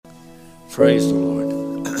Praise the Lord.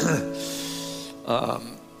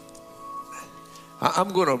 I'm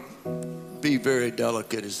going to be very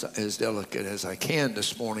delicate, as delicate as I can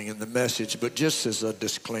this morning in the message, but just as a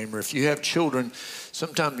disclaimer, if you have children,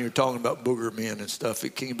 sometimes you're talking about booger men and stuff,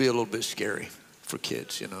 it can be a little bit scary for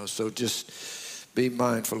kids, so just be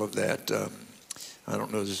mindful of that. I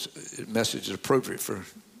don't know if this message is appropriate for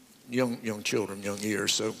young children, young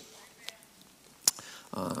ears, so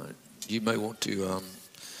you may want to,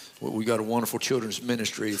 we got a wonderful children's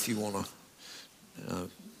ministry. If you want to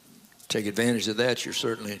take advantage of that, you're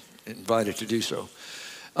certainly invited to do so.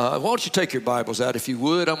 Why don't you take your Bibles out, if you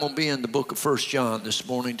would. I'm going to be in the book of 1 John this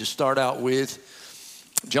morning to start out with.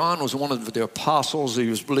 John was one of the apostles. He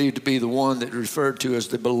was believed to be the one that referred to as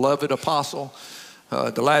the beloved apostle.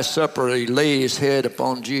 At the Last Supper, he laid his head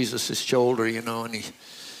upon Jesus' shoulder,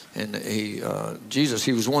 and Jesus,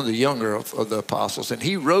 he was one of the younger of the apostles, and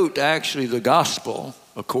he wrote actually the gospel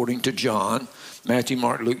according to John, Matthew,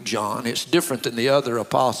 Mark, Luke, John. It's different than the other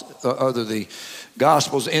the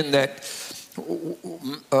gospels in that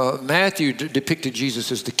Matthew depicted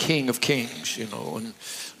Jesus as the King of Kings, and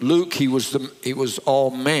Luke, he was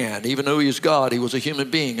all man. Even though he was God, he was a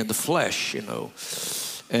human being in the flesh,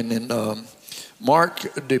 and then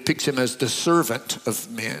Mark depicts him as the servant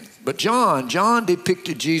of men. But John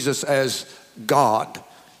depicted Jesus as God.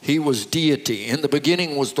 He was deity. In the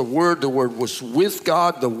beginning was the Word was with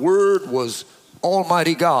God, the Word was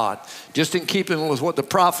Almighty God. Just in keeping with what the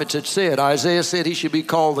prophets had said. Isaiah said he should be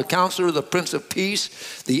called the Counselor, the Prince of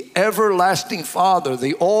Peace, the Everlasting Father,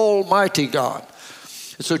 the Almighty God.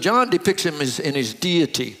 And so John depicts him in his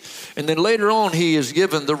deity. And then later on he is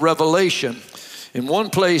given the revelation. In one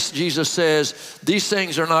place, Jesus says, these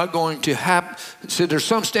things are not going to happen. So there's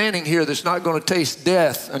some standing here that's not going to taste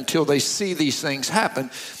death until they see these things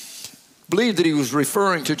happen. Believe that he was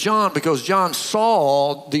referring to John because John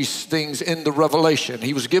saw these things in the revelation.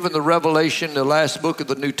 He was given the revelation, the last book of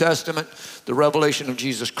the New Testament, the revelation of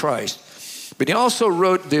Jesus Christ. But he also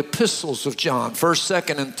wrote the epistles of John, 1st,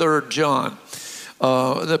 2nd, and 3rd John.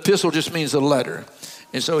 The epistle just means a letter.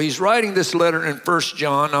 And so he's writing this letter in 1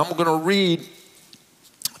 John. I'm going to read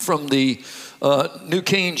from the New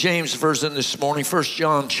King James Version this morning, 1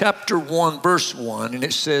 John chapter 1, verse 1, and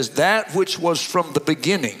it says, that which was from the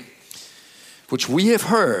beginning, which we have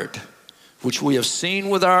heard, which we have seen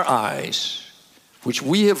with our eyes, which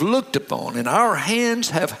we have looked upon, and our hands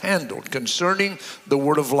have handled concerning the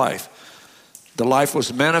word of life. The life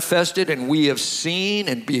was manifested, and we have seen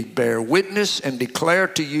and bear witness and declare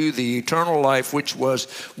to you the eternal life which was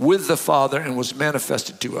with the Father and was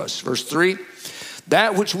manifested to us. Verse 3,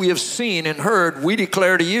 that which we have seen and heard, we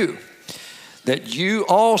declare to you, that you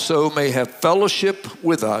also may have fellowship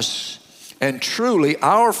with us. And truly,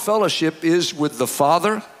 our fellowship is with the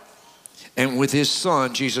Father and with his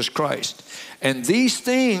Son, Jesus Christ. And these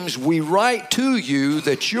things we write to you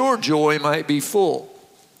that your joy might be full.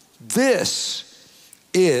 This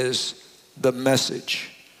is the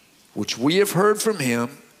message which we have heard from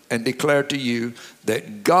him and declare to you,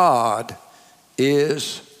 that God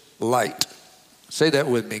is light. Say that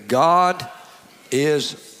with me. God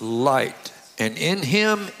is light, and in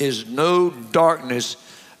him is no darkness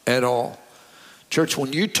at all. Church,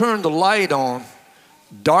 when you turn the light on,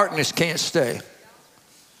 darkness can't stay.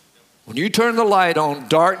 When you turn the light on,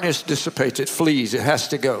 darkness dissipates. It flees. It has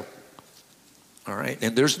to go. All right?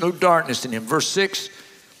 And there's no darkness in him. Verse 6,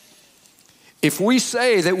 if we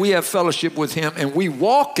say that we have fellowship with him and we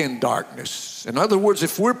walk in darkness, in other words,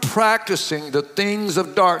 if we're practicing the things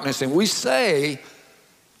of darkness and we say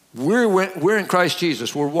we're in Christ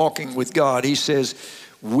Jesus, we're walking with God, he says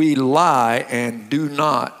we lie and do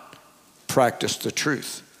not practice the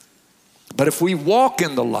truth. But if we walk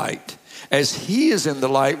in the light, as he is in the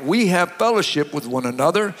light, we have fellowship with one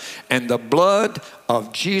another, and the blood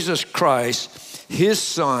of Jesus Christ, his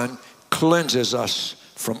Son, cleanses us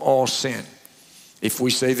from all sin. If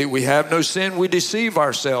we say that we have no sin, we deceive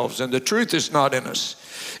ourselves, and the truth is not in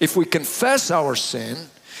us. If we confess our sin,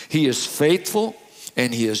 he is faithful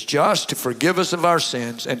and he is just to forgive us of our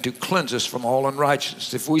sins and to cleanse us from all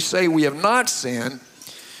unrighteousness. If we say we have not sinned,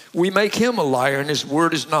 we make him a liar and his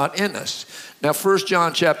word is not in us. Now, 1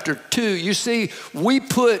 John chapter 2, you see, we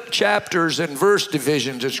put chapters and verse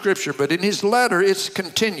divisions in Scripture, but in his letter, it's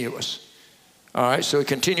continuous. All right, so it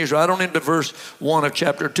continues right on into verse 1 of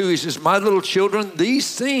chapter 2. He says, my little children,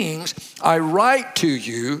 these things I write to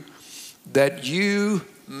you that you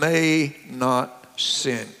may not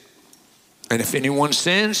sin. And if anyone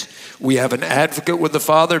sins, we have an advocate with the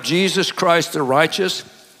Father, Jesus Christ the righteous.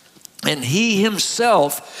 And he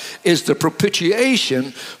himself is the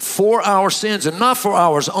propitiation for our sins, and not for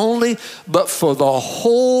ours only, but for the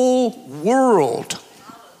whole world.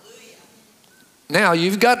 Now,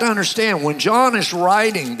 you've got to understand, when John is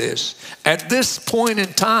writing this, at this point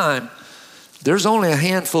in time, there's only a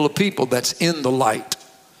handful of people that's in the light.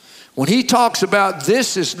 When he talks about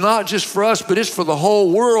this is not just for us, but it's for the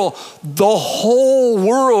whole world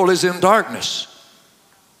is in darkness.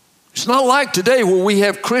 It's not like today where we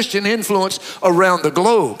have Christian influence around the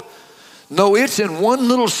globe. No, it's in one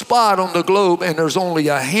little spot on the globe, and there's only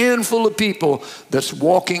a handful of people that's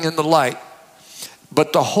walking in the light.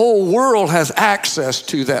 But the whole world has access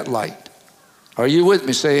to that light. Are you with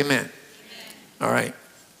me? Say amen. All right.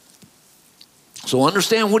 So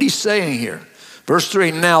understand what he's saying here. Verse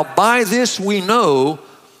 3, now by this we know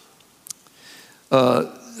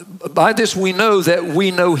that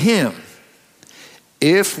we know him,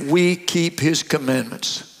 if we keep his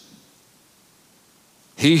commandments.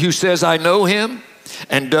 He who says, I know him,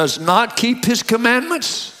 and does not keep his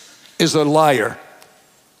commandments is a liar,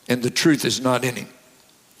 and the truth is not in him.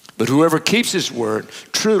 But whoever keeps his word,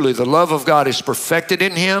 truly the love of God is perfected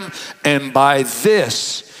in him, and by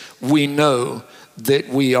this we know that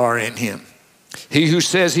we are in him. He who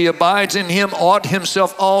says he abides in him ought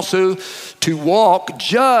himself also to walk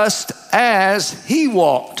just as he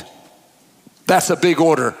walked. That's a big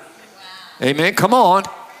order. Wow. Amen. Come on.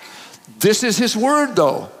 This is his word,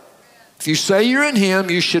 though. If you say you're in him,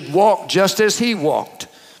 you should walk just as he walked.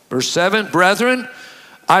 Verse 7, brethren,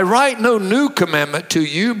 I write no new commandment to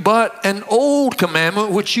you, but an old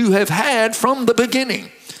commandment which you have had from the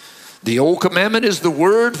beginning. The old commandment is the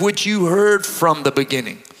word which you heard from the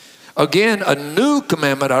beginning. Again, a new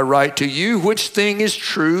commandment I write to you, which thing is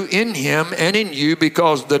true in him and in you,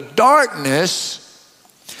 because the darkness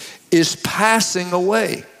is passing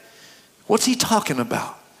away. What's he talking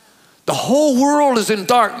about? The whole world is in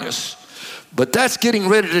darkness, but that's getting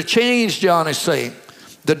ready to change, John is saying.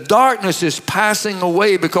 The darkness is passing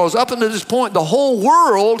away, because up until this point, the whole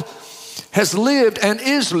world has lived and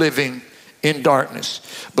is living in darkness.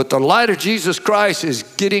 But the light of Jesus Christ is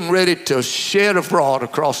getting ready to shed abroad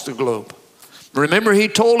across the globe. Remember, he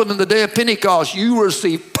told them in the day of Pentecost, you will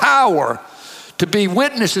receive power to be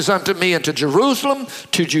witnesses unto me into Jerusalem,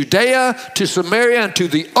 to Judea, to Samaria, and to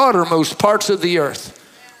the uttermost parts of the earth.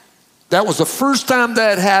 That was the first time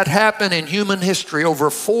that had happened in human history. Over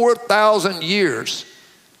 4,000 years,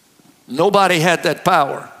 nobody had that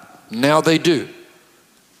power. Now they do.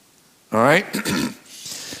 All right?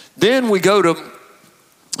 Then we go to,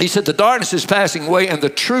 he said, the darkness is passing away and the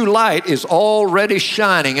true light is already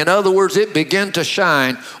shining. In other words, it began to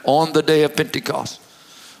shine on the day of Pentecost,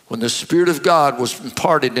 when the Spirit of God was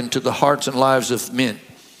imparted into the hearts and lives of men.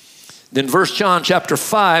 Then John chapter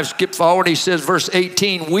 5, skip forward, he says, verse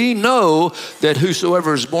 18, we know that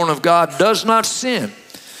whosoever is born of God does not sin,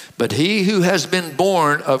 but he who has been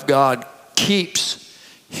born of God keeps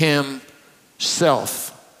himself.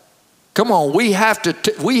 Come on, we have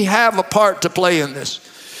a part to play in this.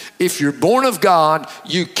 If you're born of God,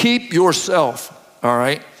 you keep yourself, all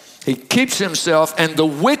right? He keeps himself, and the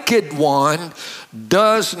wicked one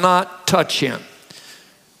does not touch him.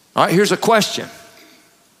 All right, here's a question.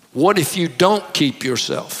 What if you don't keep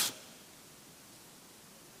yourself?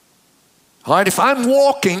 All right, if I'm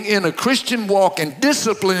walking in a Christian walk and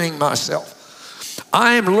disciplining myself,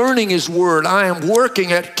 I am learning his word, I am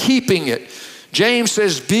working at keeping it. James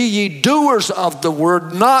says, be ye doers of the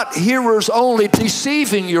word, not hearers only,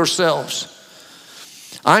 deceiving yourselves.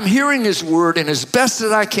 I'm hearing his word, and as best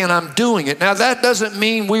as I can, I'm doing it. Now, that doesn't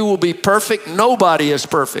mean we will be perfect. Nobody is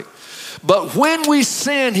perfect. But when we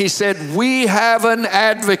sin, he said, we have an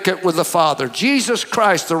advocate with the Father, Jesus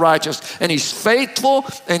Christ the righteous, and he's faithful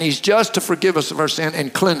and he's just to forgive us of our sin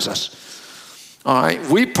and cleanse us. All right,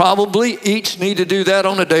 we probably each need to do that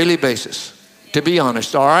on a daily basis, to be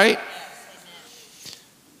honest, all right?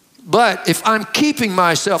 But if I'm keeping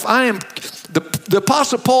myself, the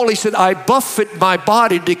Apostle Paul, he said, I buffet my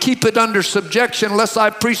body to keep it under subjection, lest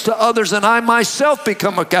I preach to others and I myself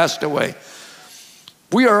become a castaway.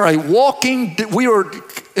 And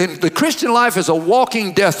the Christian life is a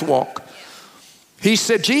walking death walk. He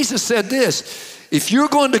said, Jesus said this, if you're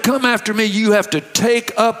going to come after me, you have to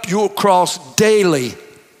take up your cross daily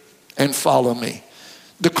and follow me.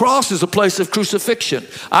 The cross is a place of crucifixion.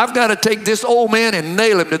 I've got to take this old man and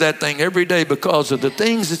nail him to that thing every day because of the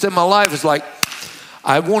things that's in my life. It's like,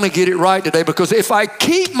 I want to get it right today, because if I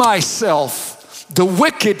keep myself, the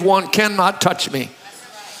wicked one cannot touch me.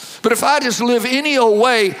 But if I just live any old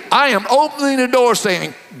way, I am opening the door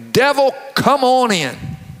saying, devil, come on in.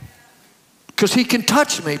 because he can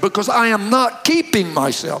touch me because I am not keeping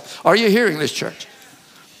myself. Are you hearing this, church?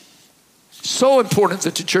 So important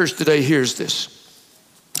that the church today hears this.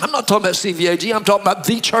 I'm not talking about CVAG. I'm talking about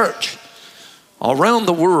the church around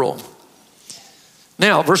the world.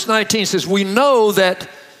 Now, verse 19 says, we know that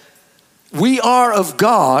we are of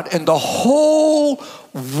God and the whole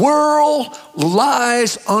world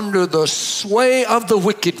lies under the sway of the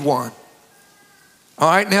wicked one. All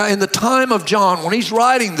right, now in the time of John, when he's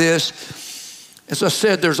writing this, as I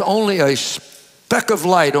said, there's only a speck of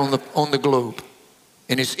light on the globe.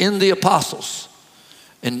 And it's in the apostles.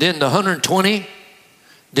 And then the 120,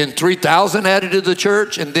 then 3,000 added to the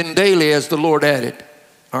church, and then daily as the Lord added.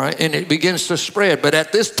 All right, and it begins to spread. But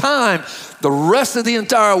at this time, the rest of the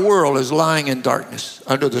entire world is lying in darkness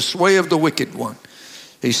under the sway of the wicked one,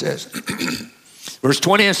 he says. Verse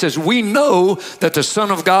 20, it says, we know that the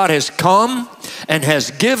Son of God has come and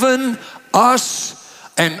has given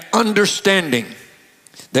us an understanding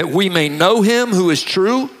that we may know him who is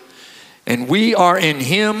true, and we are in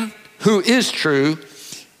him who is true,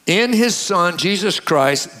 in his Son, Jesus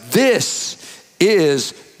Christ. This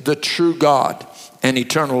is the true God and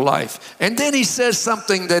eternal life. And then he says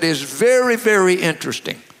something that is very, very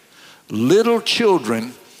interesting. Little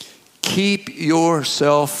children, keep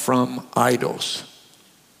yourself from idols.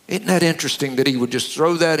 Isn't that interesting that he would just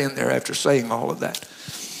throw that in there after saying all of that?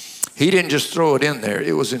 He didn't just throw it in there.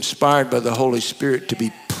 It was inspired by the Holy Spirit to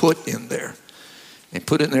be put in there. And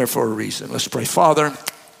put in there for a reason. Let's pray. Father,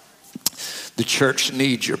 the church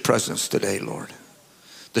needs your presence today, Lord.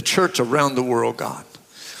 The church around the world, God.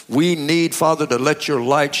 We need, Father, to let your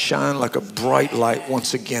light shine like a bright light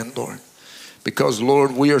once again, Lord. Because,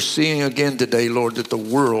 Lord, we are seeing again today, Lord, that the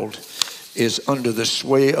world is under the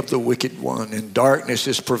sway of the wicked one and darkness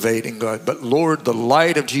is pervading, God. But, Lord, the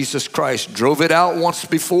light of Jesus Christ drove it out once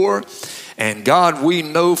before. And, God, we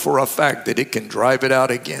know for a fact that it can drive it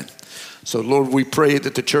out again. So, Lord, we pray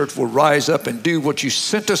that the church will rise up and do what you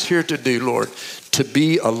sent us here to do, Lord, to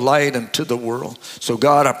be a light unto the world. So,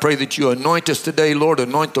 God, I pray that you anoint us today, Lord.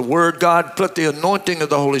 Anoint the word, God. Let the anointing of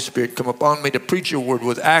the Holy Spirit come upon me to preach your word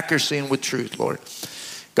with accuracy and with truth, Lord.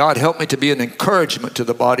 God, help me to be an encouragement to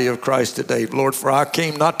the body of Christ today, Lord, for I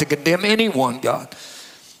came not to condemn anyone, God,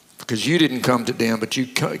 because you didn't come to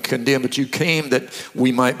condemn, but you came that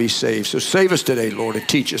we might be saved. So save us today, Lord, and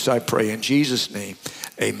teach us, I pray, in Jesus' name,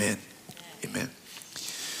 amen. Amen.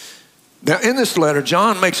 Now, in this letter,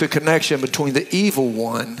 John makes a connection between the evil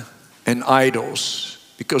one and idols.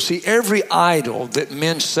 Because, see, every idol that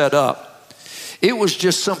men set up, it was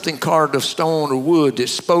just something carved of stone or wood that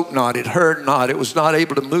spoke not, it heard not, it was not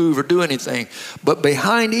able to move or do anything. But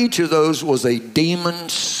behind each of those was a demon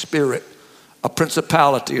spirit, a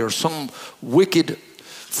principality or some wicked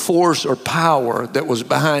force or power that was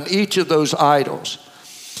behind each of those idols.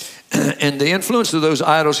 And the influence of those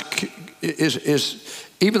idols is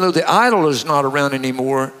even though the idol is not around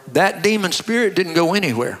anymore, that demon spirit didn't go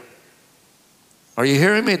anywhere. Are you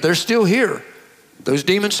hearing me? They're still here. Those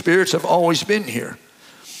demon spirits have always been here.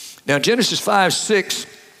 Now, Genesis 5:6,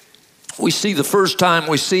 we see the first time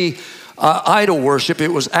we see idol worship.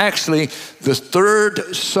 It was actually the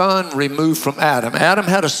third son removed from Adam. Adam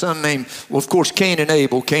had a son named, well, of course, Cain and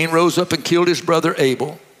Abel. Cain rose up and killed his brother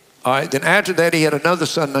Abel. All right. Then after that, he had another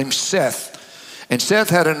son named Seth. And Seth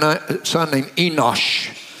had a son named Enosh.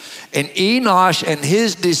 And Enosh and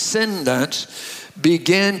his descendants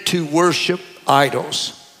began to worship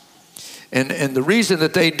idols. And the reason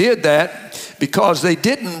that they did that, because they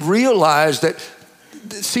didn't realize that,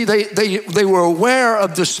 see, they were aware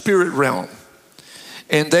of the spirit realm.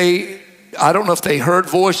 And I don't know if they heard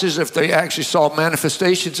voices, if they actually saw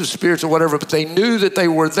manifestations of spirits or whatever, but they knew that they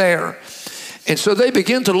were there. And so they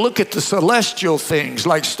began to look at the celestial things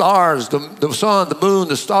like stars, the sun, the moon,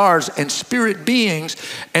 the stars, and spirit beings.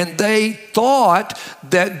 And they thought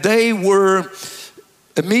that they were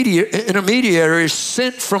intermediaries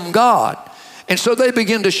sent from God. And so they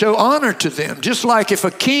begin to show honor to them. Just like if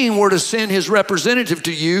a king were to send his representative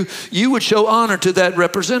to you, you would show honor to that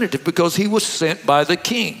representative because he was sent by the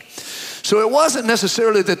king. So it wasn't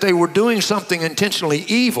necessarily that they were doing something intentionally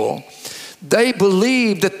evil. They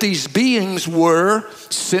believed that these beings were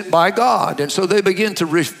sent by God. And so they began to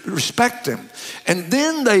respect them. And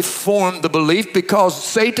then they formed the belief, because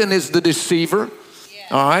Satan is the deceiver. Yeah.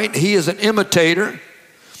 All right. He is an imitator.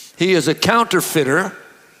 He is a counterfeiter.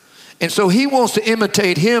 And so he wants to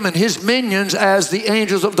imitate him and his minions as the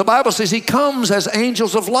angels of the Bible says he comes as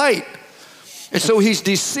angels of light. And so he's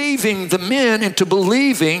deceiving the men into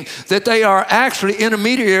believing that they are actually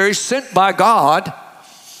intermediaries sent by God.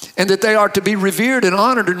 and that they are to be revered and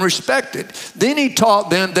honored and respected. Then he taught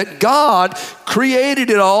them that God created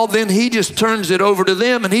it all. Then he just turns it over to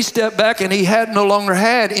them, and he stepped back, and he had no longer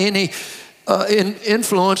had any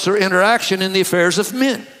influence or interaction in the affairs of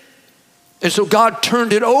men. And so God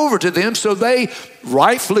turned it over to them, so they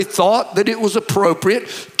rightfully thought that it was appropriate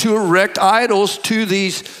to erect idols to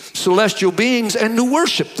these celestial beings and to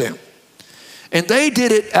worship them. And they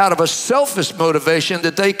did it out of a selfish motivation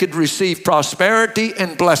that they could receive prosperity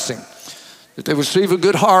and blessing, that they would receive a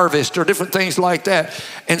good harvest or different things like that.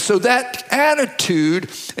 And so that attitude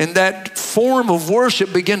and that form of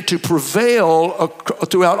worship began to prevail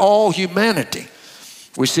throughout all humanity.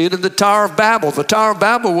 We see it in the Tower of Babel. The Tower of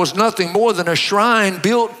Babel was nothing more than a shrine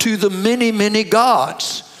built to the many, many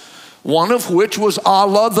gods, one of which was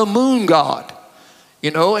Allah, the moon god.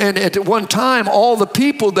 And at one time, all the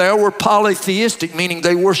people there were polytheistic, meaning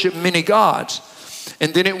they worshiped many gods.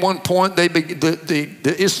 And then at one point,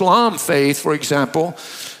 the Islam faith, for example,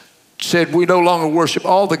 said we no longer worship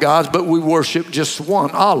all the gods, but we worship just one,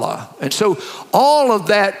 Allah. And so all of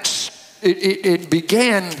that, it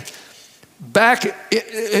began back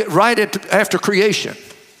after creation.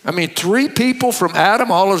 I mean, 3 people from Adam,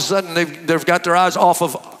 all of a sudden they've got their eyes off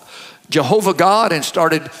of Jehovah God and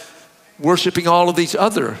started worshiping all of these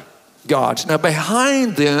other gods. Now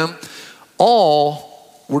behind them all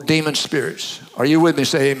were demon spirits. Are you with me?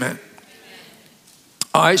 Say amen.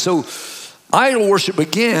 All right, so idol worship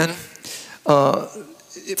began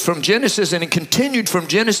from Genesis, and it continued from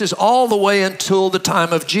Genesis all the way until the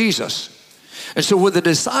time of Jesus. And so when the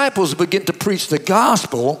disciples began to preach the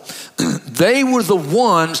gospel, they were the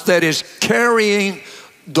ones that is carrying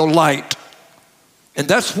the light. And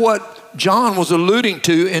that's what John was alluding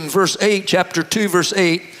to in verse 8, chapter 2, verse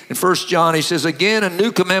 8. In 1 John, he says, again, a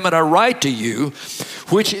new commandment I write to you,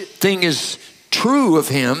 which thing is true of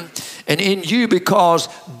him and in you, because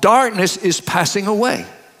darkness is passing away.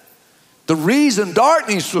 The reason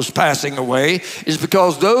darkness was passing away is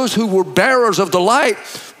because those who were bearers of the light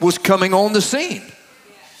was coming on the scene.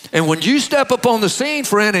 And when you step up on the scene,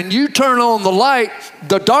 friend, and you turn on the light,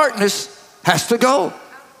 the darkness has to go.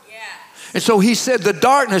 And so he said the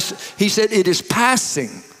darkness, he said it is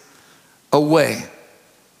passing away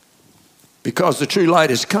because the true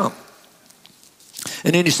light has come.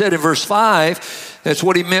 And then he said in verse 5, that's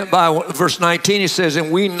what he meant by verse 19. He says, and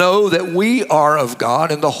we know that we are of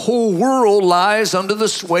God, and the whole world lies under the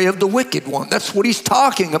sway of the wicked one. That's what he's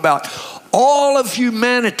talking about. All of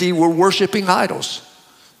humanity were worshiping idols.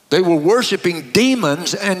 They were worshiping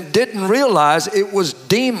demons and didn't realize it was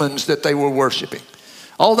demons that they were worshiping.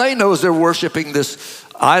 All they know is they're worshiping this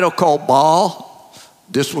idol called Baal,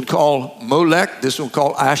 this one called Molech, this one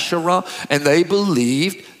called Asherah, and they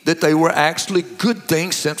believed that they were actually good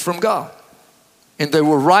things sent from God, and they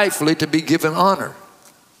were rightfully to be given honor,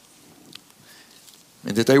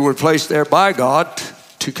 and that they were placed there by God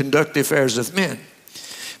to conduct the affairs of men.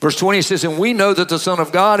 Verse 20 says, and we know that the Son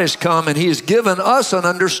of God has come, and he has given us an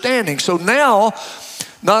understanding. So now,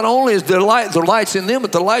 not only is the light's in them,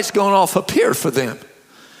 but the light's going off up here for them.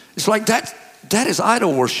 It's like that is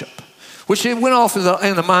idol worship, which it went off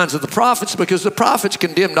in the minds of the prophets, because the prophets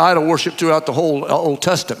condemned idol worship throughout the whole Old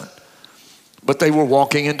Testament. But they were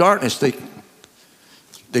walking in darkness. They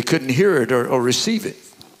couldn't hear it or receive it,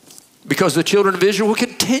 because the children of Israel would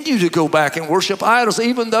continue to go back and worship idols,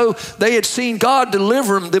 even though they had seen God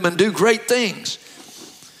deliver them and do great things.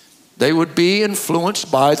 They would be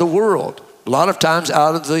influenced by the world, a lot of times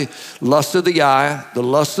out of the lust of the eye, the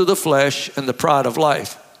lust of the flesh, and the pride of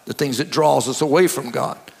life. The things that draws us away from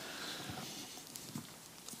God.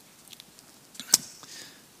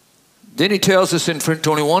 Then he tells us in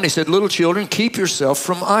 21, he said, little children, keep yourself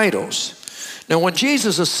from idols. Now when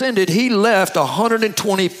Jesus ascended, he left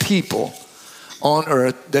 120 people on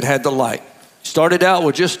earth that had the light. Started out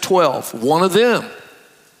with just 12. One of them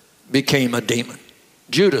became a demon,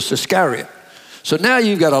 Judas Iscariot. So now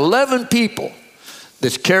you've got 11 people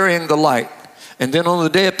that's carrying the light. And then on the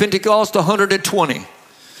day of Pentecost, 120.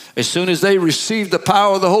 As soon as they received the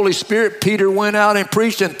power of the Holy Spirit, Peter went out and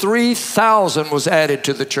preached, and 3,000 was added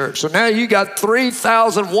to the church. So now you got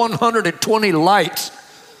 3,120 lights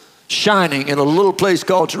shining in a little place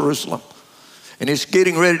called Jerusalem. And it's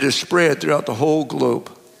getting ready to spread throughout the whole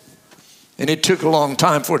globe. And it took a long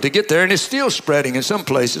time for it to get there, and it's still spreading in some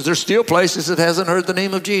places. There's still places that hasn't heard the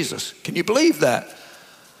name of Jesus. Can you believe that?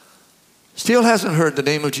 Still hasn't heard the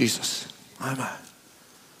name of Jesus. My, my.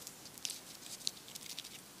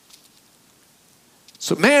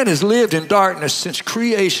 So man has lived in darkness since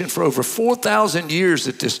creation for over 4,000 years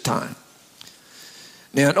at this time.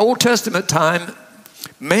 Now in Old Testament time,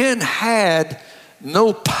 man had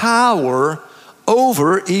no power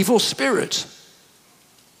over evil spirits.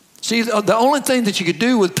 See, the only thing that you could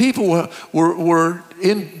do with people were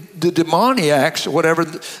in the demoniacs or whatever,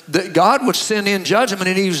 that God would send in judgment,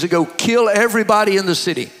 and he was to go kill everybody in the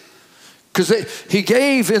city. Because he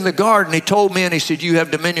gave in the garden, he told men, he said, you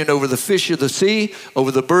have dominion over the fish of the sea,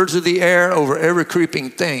 over the birds of the air, over every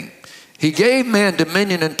creeping thing. He gave man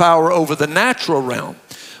dominion and power over the natural realm,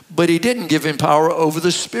 but he didn't give him power over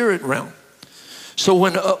the spirit realm. So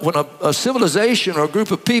when a civilization or a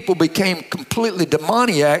group of people became completely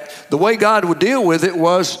demoniac, the way God would deal with it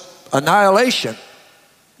was annihilation.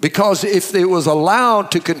 Because if it was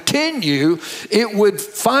allowed to continue, it would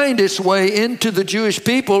find its way into the Jewish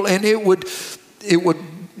people, and it would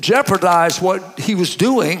jeopardize what he was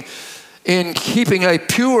doing in keeping a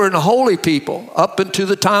pure and holy people up into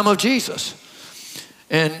the time of Jesus.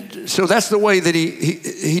 And so that's the way that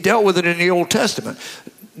he dealt with it in the Old Testament.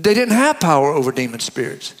 They didn't have power over demon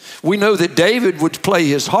spirits. We know that David would play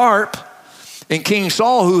his harp, and King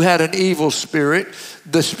Saul, who had an evil spirit,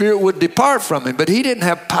 the spirit would depart from him. But he didn't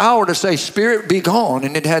have power to say, spirit, be gone,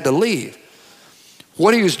 and it had to leave.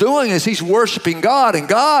 What he was doing is he's worshiping God, and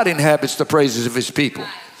God inhabits the praises of his people.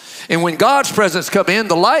 And when God's presence come in,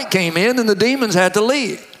 the light came in, and the demons had to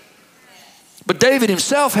leave. But David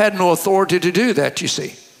himself had no authority to do that, you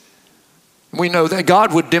see. We know that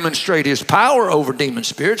God would demonstrate his power over demon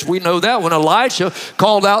spirits. We know that when Elijah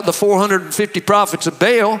called out the 450 prophets of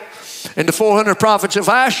Baal and the 400 prophets of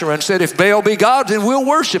Asherah and said, if Baal be God, then we'll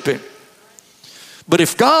worship him. But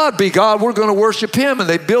if God be God, we're going to worship him. And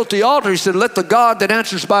they built the altar. He said, let the God that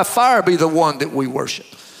answers by fire be the one that we worship.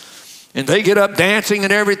 And they get up dancing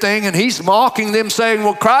and everything, and he's mocking them, saying,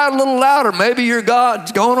 well, cry a little louder. Maybe your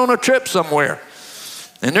God's going on a trip somewhere.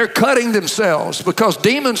 And they're cutting themselves because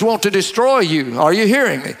demons want to destroy you. Are you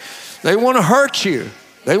hearing me? They want to hurt you.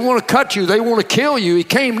 They want to cut you. They want to kill you. He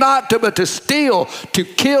came not to, but to steal, to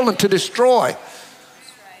kill, and to destroy.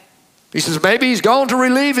 He says, maybe he's gone to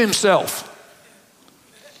relieve himself.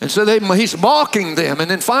 And so he's mocking them.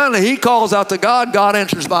 And then finally he calls out to God. God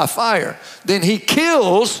answers by fire. Then he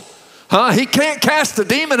kills. He can't cast the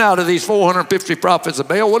demon out of these 450 prophets of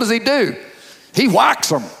Baal. What does he do? He whacks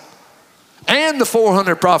them. And the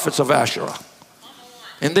 400 prophets of Asherah.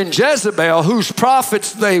 And then Jezebel, whose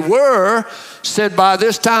prophets they were, said by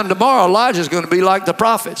this time tomorrow Elijah's going to be like the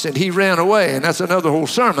prophets. And he ran away. And that's another whole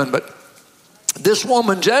sermon. But this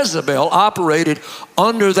woman Jezebel operated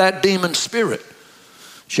under that demon spirit.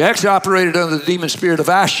 She actually operated under the demon spirit of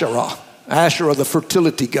Asherah. Asherah, the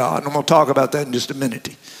fertility god. And I'm going to talk about that in just a minute.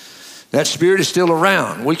 That spirit is still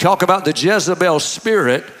around. We talk about the Jezebel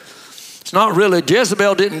spirit. It's not really,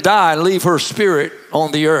 Jezebel didn't die and leave her spirit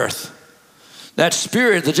on the earth. That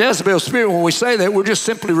spirit, the Jezebel spirit, when we say that, we're just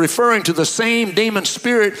simply referring to the same demon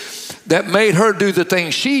spirit that made her do the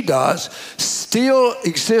things she does, still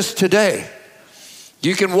exists today.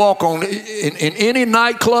 You can walk in any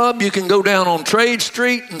nightclub, you can go down on Trade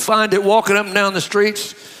Street and find it walking up and down the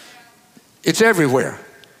streets. It's everywhere.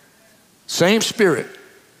 Same spirit,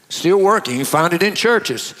 still working. You find it in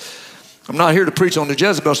churches. I'm not here to preach on the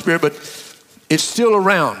Jezebel spirit, but it's still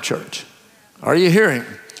around, church. Are you hearing me?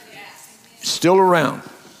 It's still around.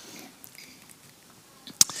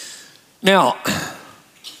 Now,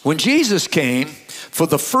 when Jesus came, for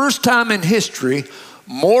the first time in history,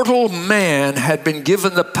 mortal man had been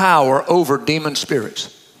given the power over demon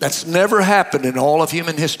spirits. That's never happened in all of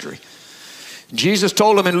human history. Jesus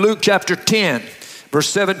told him in Luke chapter 10, verse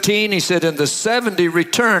 17, he said, and the 70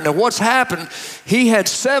 returned. Now what's happened, he had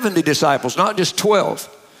 70 disciples, not just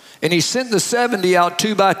 12. And he sent the 70 out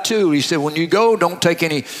 2 by 2. He said, when you go, don't take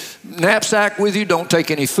any knapsack with you. Don't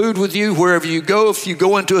take any food with you. Wherever you go, if you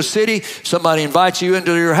go into a city, somebody invites you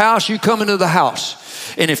into your house, you come into the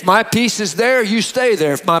house. And if my peace is there, you stay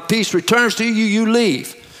there. If my peace returns to you, you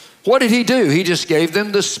leave. What did he do? He just gave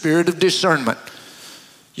them the spirit of discernment.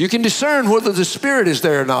 You can discern whether the spirit is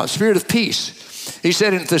there or not, spirit of peace. He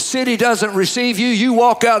said, if the city doesn't receive you, you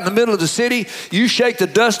walk out in the middle of the city, you shake the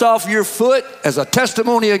dust off your foot as a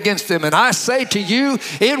testimony against them. And I say to you,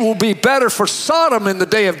 it will be better for Sodom in the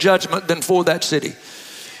day of judgment than for that city.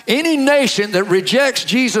 Any nation that rejects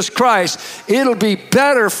Jesus Christ, it'll be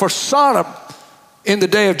better for Sodom in the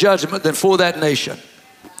day of judgment than for that nation.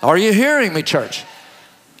 Are you hearing me, church?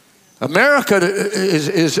 America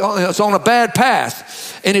is on a bad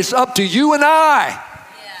path, and it's up to you and I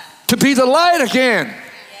to be the light again.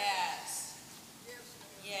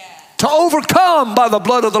 To overcome by the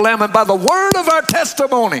blood of the Lamb and by the word of our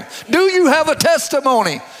testimony. Do you have a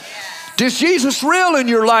testimony? Is Jesus real in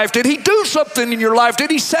your life? Did he do something in your life? Did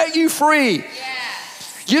he set you free?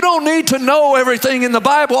 You don't need to know everything in the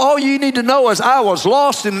Bible. All you need to know is I was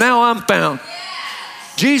lost and now I'm found.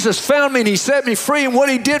 Jesus found me and he set me free, and what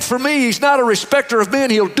he did for me, he's not a respecter of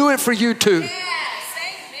men. He'll do it for you too. Yes,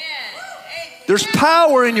 amen. There's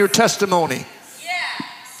power in your testimony.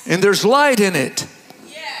 Yes. And there's light in it.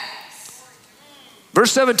 Yes.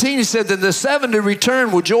 Verse 17, he said, then the 70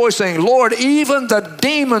 returned with joy, saying, Lord, even the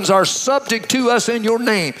demons are subject to us in your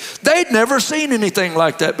name. They'd never seen anything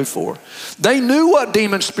like that before. They knew what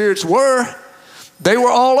demon spirits were. They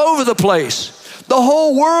were all over the place. The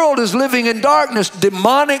whole world is living in darkness.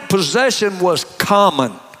 Demonic possession was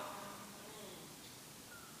common.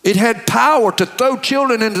 It had power to throw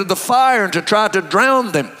children into the fire and to try to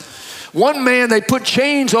drown them. One man, they put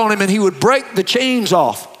chains on him and he would break the chains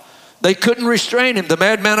off. They couldn't restrain him, the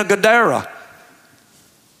madman of Gadara.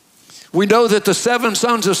 We know that the 7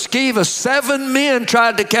 sons of Sceva, 7 men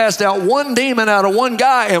tried to cast out one demon out of one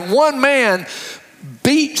guy, and one man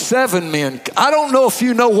beat 7 men. I don't know if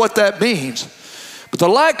you know what that means, but the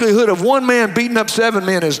likelihood of one man beating up 7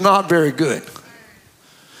 men is not very good.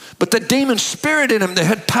 But the demon spirit in them, they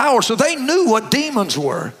had power, so they knew what demons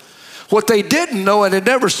were. What they didn't know and had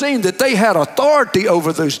never seen, that they had authority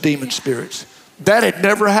over those demon spirits. That had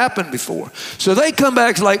never happened before. So they come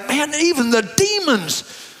back like, man, even the demons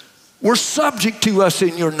were subject to us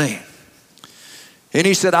in your name. And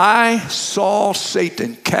he said, I saw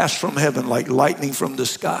Satan cast from heaven like lightning from the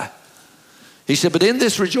sky. He said, but in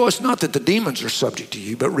this rejoice not that the demons are subject to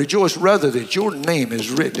you, but rejoice rather that your name is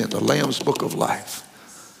written in the Lamb's book of life.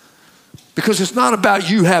 Because it's not about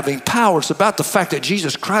you having power. It's about the fact that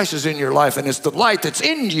Jesus Christ is in your life, and it's the light that's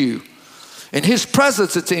in you and his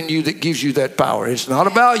presence that's in you that gives you that power. It's not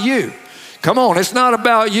about you. Come on, it's not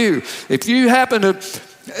about you. If you happen to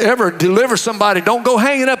ever deliver somebody, don't go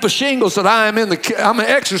hanging up a shingle that I'm an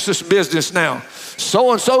exorcist business now.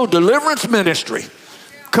 So-and-so deliverance ministry.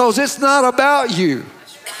 Because it's not about you.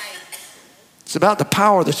 It's about the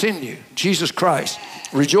power that's in you. Jesus Christ.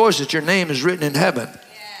 Rejoice that your name is written in heaven.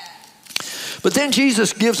 But then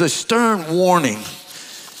Jesus gives a stern warning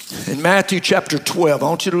in Matthew chapter 12. I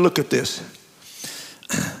want you to look at this.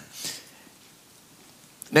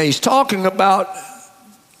 Now he's talking about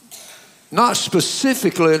not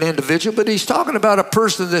specifically an individual, but he's talking about a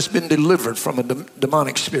person that's been delivered from a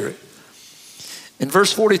demonic spirit. In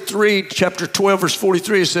verse 43, chapter 12, verse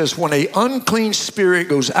 43, it says, when an unclean spirit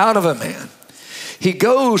goes out of a man, he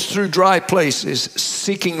goes through dry places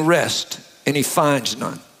seeking rest, and he finds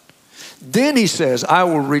none. Then he says, I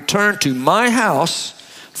will return to my house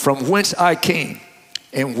from whence I came.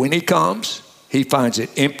 And when he comes, he finds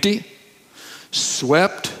it empty,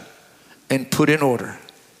 swept, and put in order.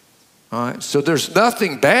 All right, so there's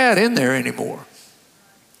nothing bad in there anymore.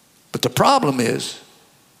 But the problem is,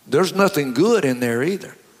 there's nothing good in there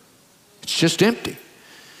either. It's just empty.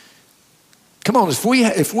 Come on,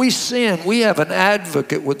 if we sin, we have an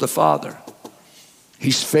advocate with the Father.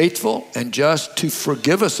 He's faithful and just to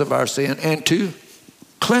forgive us of our sin and to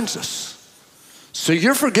cleanse us. So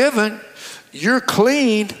you're forgiven, you're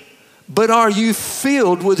clean, but are you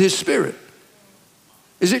filled with his spirit?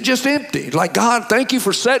 Is it just empty? Like, God, thank you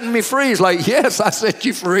for setting me free. It's like, yes, I set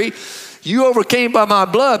you free. You overcame by my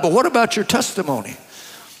blood, but what about your testimony?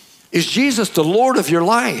 Is Jesus the Lord of your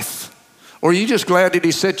life? Or are you just glad that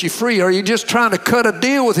he set you free? Or are you just trying to cut a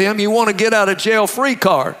deal with him? You want to get out of jail free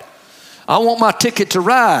card. I want my ticket to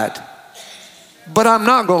ride, but I'm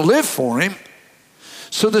not going to live for him.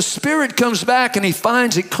 So the spirit comes back and he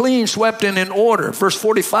finds it clean, swept in order. Verse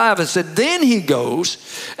 45, it said, then he goes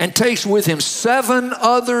and takes with him 7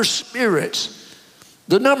 other spirits.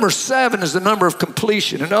 The number 7 is the number of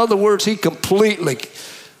completion. In other words, he completely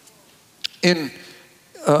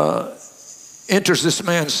enters this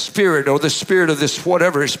man's spirit, or the spirit of this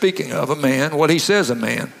whatever he's speaking of, a man, what he says a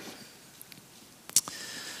man.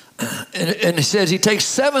 And he says he takes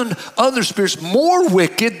 7 other spirits more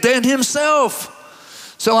wicked than himself.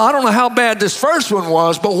 So I don't know how bad this first one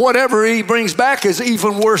was, but whatever he brings back is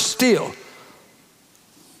even worse still.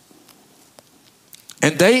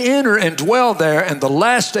 And they enter and dwell there, and the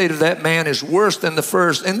last state of that man is worse than the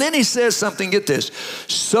first. And then he says something, get this,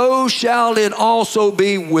 so shall it also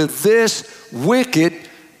be with this wicked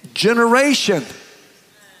generation.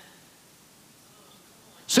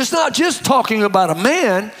 So it's not just talking about a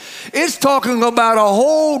man, it's talking about a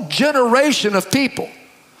whole generation of people.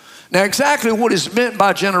 Now, exactly what is meant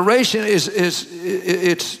by generation is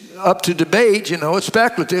it's up to debate, it's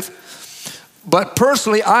speculative. But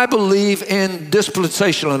personally, I believe in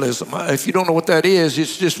dispensationalism. If you don't know what that is,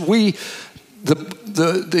 it's just the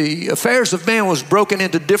affairs of man was broken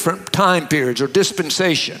into different time periods or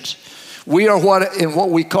dispensations. We are in what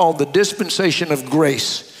we call the dispensation of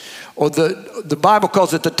grace, or the Bible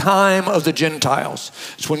calls it the time of the Gentiles.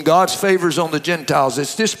 It's when God's favor is on the Gentiles.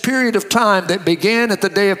 It's this period of time that began at the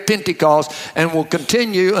day of Pentecost and will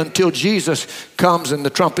continue until Jesus comes and the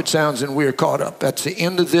trumpet sounds and we are caught up. That's the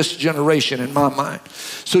end of this generation in my mind.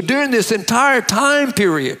 So during this entire time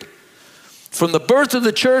period, from the birth of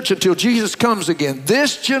the church until Jesus comes again,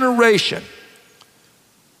 this generation,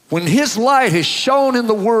 when his light has shone in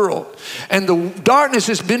the world and the darkness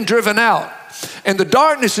has been driven out and the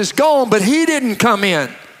darkness is gone, but he didn't come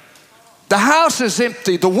in. The house is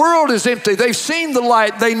empty. The world is empty. They've seen the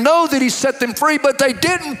light. They know that he set them free, but they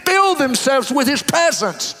didn't fill themselves with his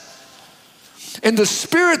presence. And the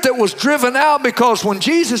spirit that was driven out, because when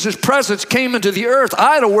Jesus' presence came into the earth,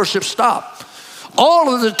 idol worship stopped.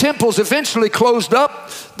 All of the temples eventually closed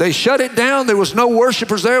up. They shut it down. There was no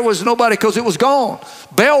worshipers there. There was nobody because it was gone.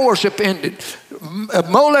 Baal worship ended.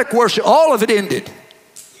 Molech worship, all of it ended.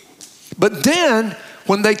 But then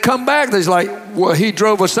when they come back, they're like, well, he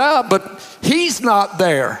drove us out, but he's not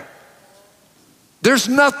there. There's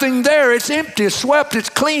nothing there. It's empty, it's swept, it's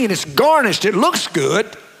clean, it's garnished, it looks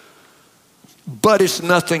good, but it's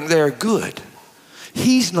nothing there good.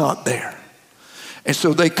 He's not there. And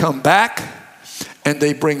so they come back and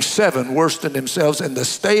they bring 7 worse than themselves, and the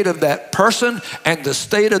state of that person and the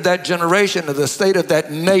state of that generation and the state of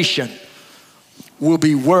that nation will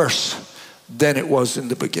be worse than it was in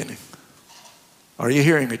the beginning. Are you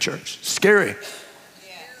hearing me, church? Scary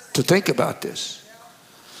to think about this.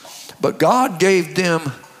 But God gave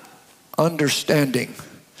them understanding.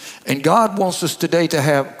 And God wants us today to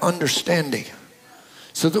have understanding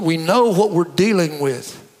so that we know what we're dealing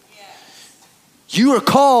with. You are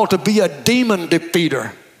called to be a demon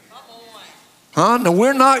defeater. Huh? Now,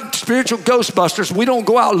 we're not spiritual ghostbusters. We don't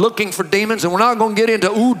go out looking for demons, and we're not going to get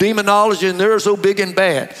into, demonology, and they're so big and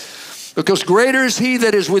bad. Because greater is he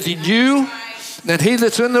that is within you than he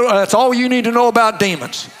that's in the world. That's all you need to know about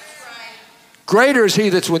demons. Greater is he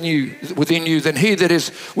that's within you than he that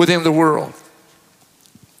is within the world.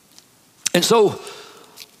 And so,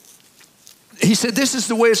 he said, this is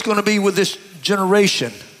the way it's going to be with this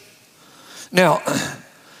generation. Now,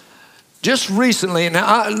 just recently,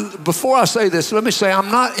 before I say this, let me say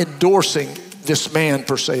I'm not endorsing this man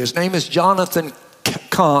per se. His name is Jonathan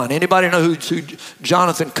Cahn. Anybody know who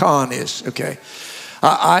Jonathan Cahn is? Okay.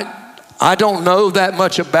 I don't know that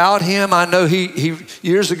much about him. I know he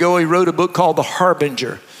years ago he wrote a book called The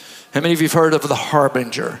Harbinger. How many of you have heard of The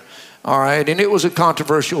Harbinger? All right, and it was a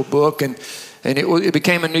controversial book, and it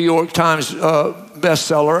became a New York Times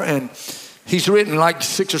bestseller, and he's written like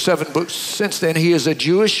 6 or 7 books since then. He is a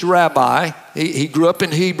Jewish rabbi. He grew up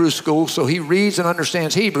in Hebrew school, so he reads and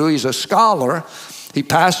understands Hebrew. He's a scholar. He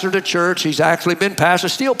pastored a church. He's actually been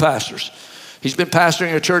still pastors. He's been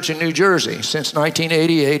pastoring a church in New Jersey since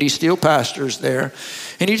 1988. He still pastors there.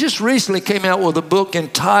 And he just recently came out with a book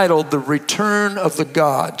entitled The Return of the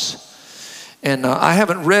Gods. And I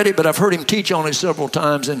haven't read it, but I've heard him teach on it several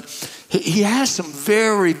times. And he has some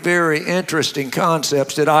very, very interesting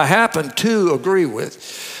concepts that I happen to agree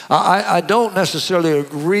with. I don't necessarily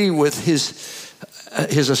agree with his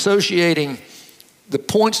associating the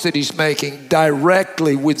points that he's making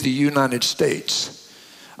directly with the United States.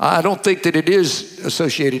 I don't think that it is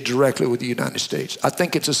associated directly with the United States. I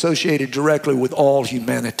think it's associated directly with all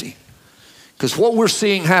humanity. Because what we're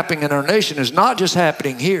seeing happening in our nation is not just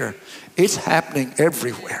happening here. It's happening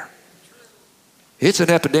everywhere. It's an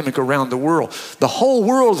epidemic around the world. The whole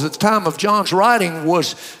world at the time of John's writing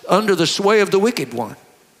was under the sway of the wicked one.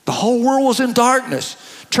 The whole world was in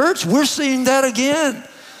darkness. Church, we're seeing that again.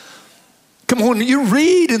 Come on, you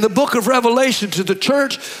read in the book of Revelation to the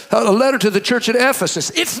church, a letter to the church at Ephesus.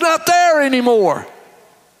 It's not there anymore.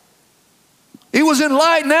 It was in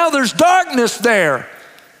light, now there's darkness there.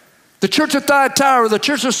 The church of Thyatira, the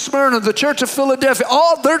church of Smyrna, the church of Philadelphia,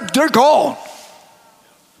 they're gone.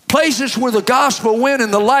 Places where the gospel went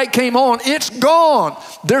and the light came on, it's gone.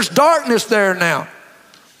 There's darkness there now.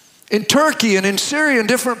 In Turkey and in Syria and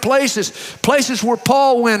different places where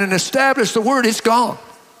Paul went and established the word, it's gone.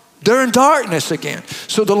 They're in darkness again.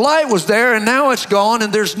 So the light was there and now it's gone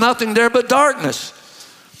and there's nothing there but darkness.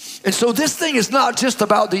 And so this thing is not just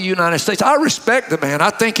about the United States. I respect the man.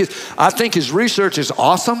 I think his research is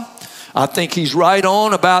awesome. I think he's right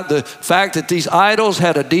on about the fact that these idols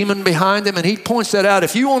had a demon behind them, and he points that out.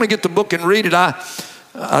 If you want to get the book and read it,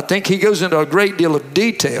 I think he goes into a great deal of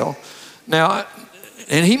detail. Now,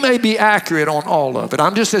 and he may be accurate on all of it.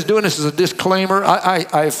 I'm just doing this as a disclaimer.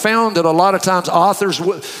 I found that a lot of times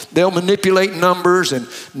authors, they'll manipulate numbers and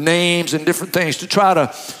names and different things to try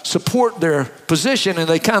to support their position, and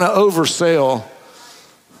they kind of oversell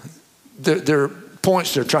their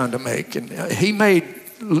points they're trying to make. And he made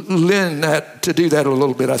lend that to do that a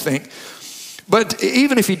little bit, I think. But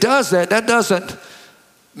even if he does that, that doesn't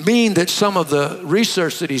mean that some of the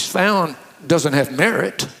research that he's found doesn't have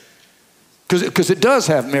merit, because it does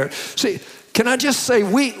have merit. See, can I just say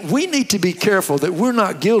we need to be careful that we're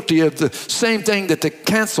not guilty of the same thing that the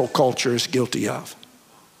cancel culture is guilty of.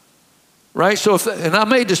 Right? So, and I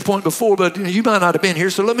made this point before, but you might not have been here,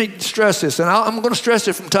 so let me stress this. And I'm going to stress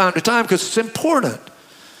it from time to time because it's important.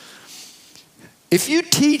 If you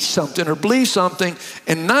teach something or believe something,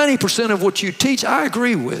 and 90% of what you teach, I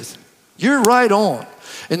agree with, you're right on.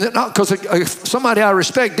 And that not because somebody I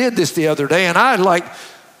respect did this the other day, and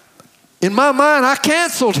in my mind, I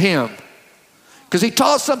canceled him because he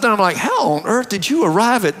taught something. I'm like, how on earth did you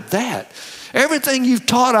arrive at that? Everything you've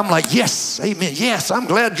taught, I'm like, yes, amen, yes, I'm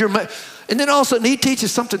glad you're. And then all of a sudden he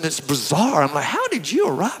teaches something that's bizarre. I'm like, how did you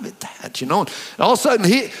arrive at that? And all of a sudden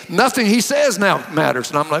nothing he says now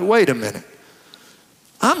matters. And I'm like, wait a minute.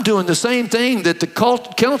 I'm doing the same thing that the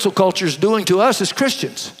council culture is doing to us as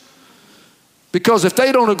Christians. Because if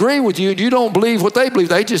they don't agree with you and you don't believe what they believe,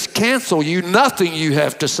 they just cancel you. Nothing you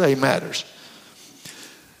have to say matters.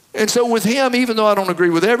 And so with him, even though I don't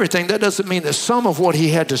agree with everything, that doesn't mean that some of what he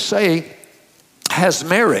had to say has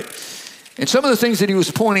merit. And some of the things that he was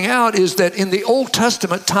pointing out is that in the Old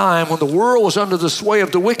Testament time, when the world was under the sway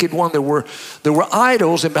of the wicked one, there were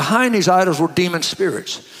idols, and behind these idols were demon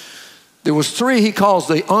spirits. There was three he calls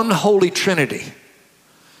the unholy trinity.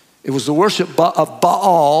 It was the worship of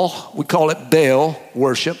Baal, we call it Baal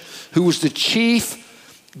worship, who was the chief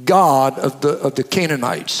god of the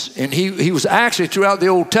Canaanites. And he was actually, throughout the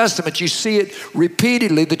Old Testament, you see it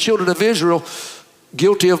repeatedly, the children of Israel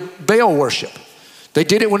guilty of Baal worship. They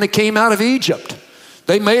did it when they came out of Egypt.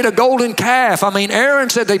 They made a golden calf. I mean, Aaron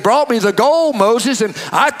said, they brought me the gold, Moses, and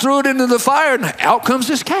I threw it into the fire, and out comes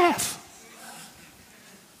this calf.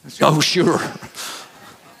 Oh, sure.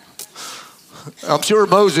 I'm sure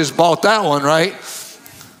Moses bought that one, right?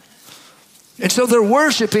 And so they're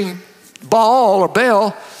worshiping Baal or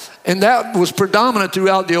Baal, and that was predominant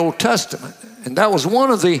throughout the Old Testament. And that was one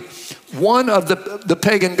of the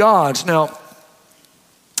pagan gods. Now,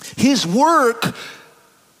 his work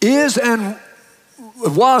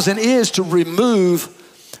was and is to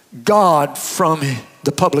remove God from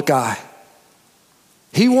the public eye.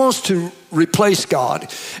 He wants to replace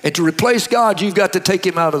God. And to replace God, you've got to take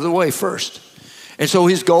him out of the way first. And so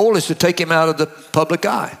his goal is to take him out of the public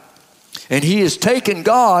eye. And he has taken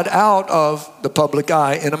God out of the public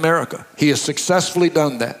eye in America. He has successfully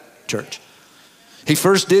done that, church. He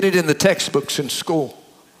first did it in the textbooks in school.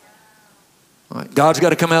 All right, God's got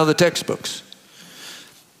to come out of the textbooks.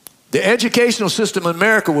 The educational system in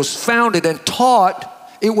America was founded and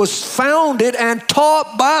taught. It was founded and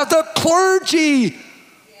taught by the clergy.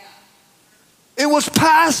 It was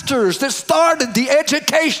pastors that started the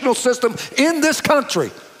educational system in this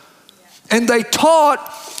country. And they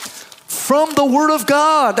taught from the Word of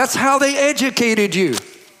God. That's how they educated you.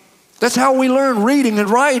 That's how we learn reading and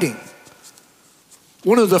writing.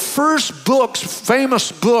 One of the first books,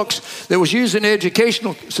 famous books that was used in the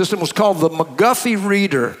educational system was called the McGuffey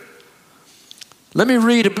Reader. Let me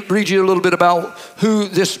read you a little bit about who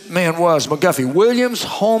this man was, McGuffey. Williams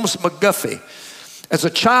Holmes McGuffey. As a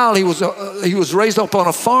child, he was raised up on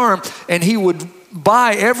a farm, and he would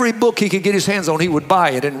buy every book he could get his hands on. He would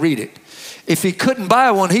buy it and read it. If he couldn't buy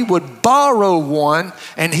one, he would borrow one,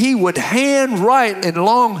 and he would handwrite in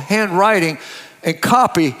long handwriting and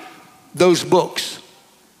copy those books.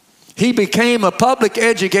 He became a public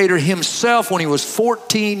educator himself when he was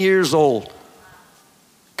 14 years old.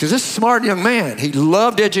 Because this smart young man, he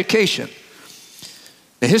loved education.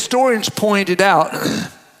 The historians pointed out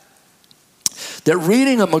that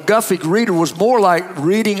reading a McGuffey Reader was more like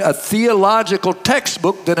reading a theological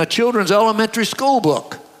textbook than a children's elementary school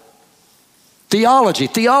book. Theology.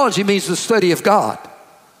 Theology means the study of God.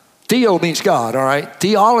 Theo means God, all right?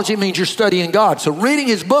 Theology means you're studying God. So reading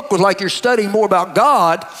his book was like you're studying more about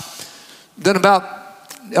God than about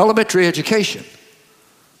elementary education.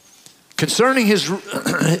 Concerning his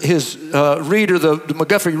reader, the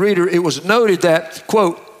McGuffey Reader, it was noted that,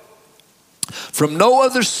 quote, from no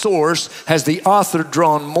other source has the author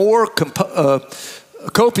drawn more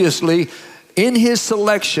copiously in his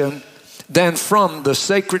selection than from the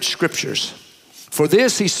sacred scriptures. For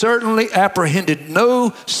this he certainly apprehended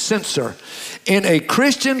no censor. In a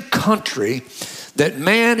Christian country, that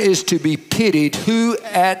man is to be pitied who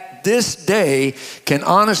at this day can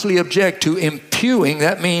honestly object to impuing,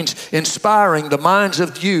 that means inspiring the minds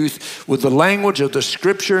of youth with the language of the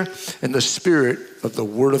scripture and the spirit of the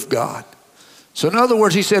word of God. So in other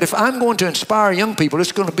words, he said, if I'm going to inspire young people,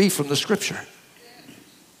 it's going to be from the scripture.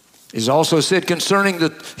 He's also said concerning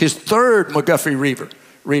his third McGuffey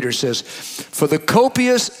reader says, for the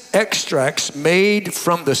copious extracts made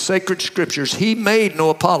from the sacred scriptures, he made no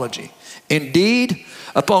apology. Indeed,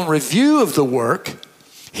 upon review of the work,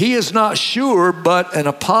 he is not sure, but an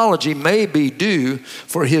apology may be due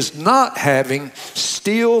for his not having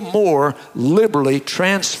still more liberally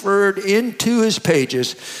transferred into his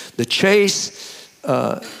pages the chaste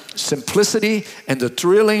simplicity and the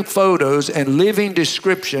thrilling photos and living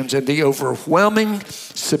descriptions and the overwhelming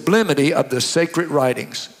sublimity of the sacred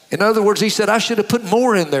writings. In other words, he said, I should have put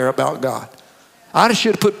more in there about God. I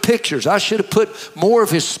should have put pictures. I should have put more of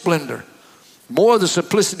his splendor, more of the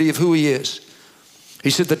simplicity of who he is. He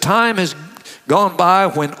said, the time has gone by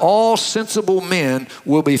when all sensible men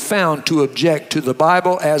will be found to object to the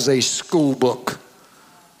Bible as a school book.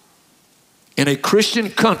 In a Christian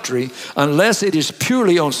country, unless it is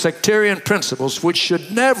purely on sectarian principles, which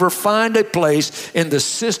should never find a place in the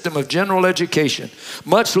system of general education,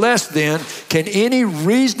 much less then can any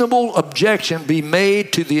reasonable objection be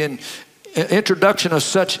made to the introduction of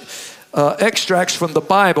such extracts from the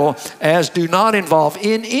Bible as do not involve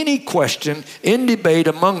in any question in debate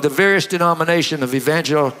among the various denominations of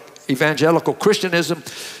evangelical Christians.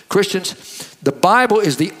 The Bible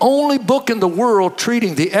is the only book in the world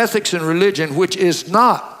treating the ethics and religion which is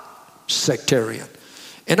not sectarian.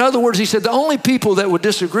 In other words, he said the only people that would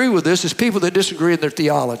disagree with this is people that disagree in their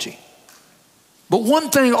theology. But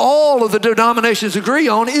one thing all of the denominations agree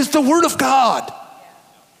on is the Word of God.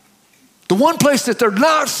 The one place that they're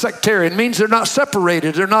not sectarian means they're not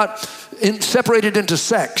separated. They're not separated into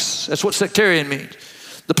sects. That's what sectarian means.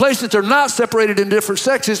 The place that they're not separated into different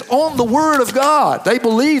sects is on the Word of God. They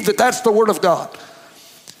believe that that's the Word of God.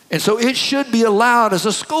 And so it should be allowed as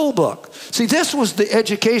a school book. See, this was the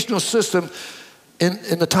educational system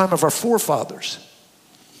in the time of our forefathers.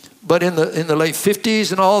 But in the late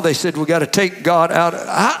 50s and all, they said we got to take God out.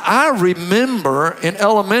 I remember in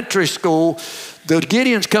elementary school, the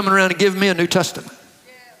Gideons coming around and giving me a New Testament.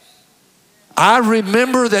 I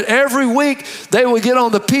remember that every week they would get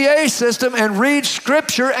on the PA system and read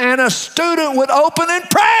scripture, and a student would open in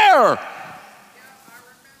prayer.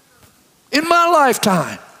 In my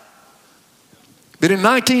lifetime. But in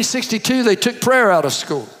 1962, they took prayer out of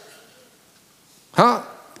school.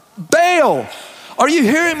 Baal. Are you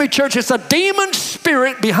hearing me, church? It's a demon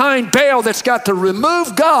spirit behind Baal that's got to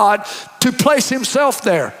remove God to place himself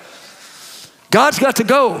there. God's got to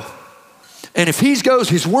go. And if he goes,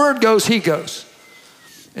 his word goes, he goes.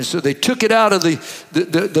 And so they took it out of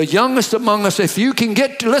the youngest among us. If you can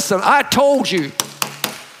listen, I told you,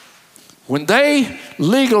 when they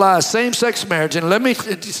legalized same-sex marriage, and let me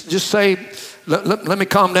just say, let me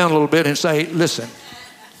calm down a little bit and say, listen,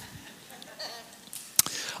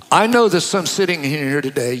 I know there's some sitting here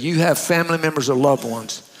today, you have family members or loved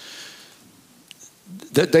ones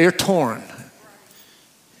that they are torn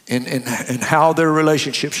in how their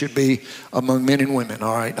relationship should be among men and women,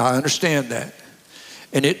 all right? I understand that.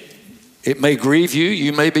 And it may grieve you.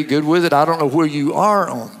 You may be good with it. I don't know where you are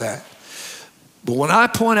on that. But when I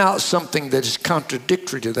point out something that is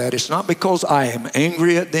contradictory to that, it's not because I am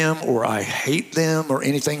angry at them or I hate them or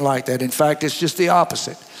anything like that. In fact, it's just the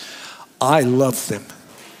opposite. I love them.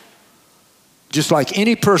 Just like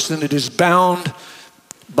any person that is bound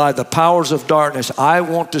by the powers of darkness, I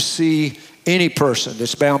want to see any person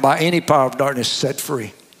that's bound by any power of darkness set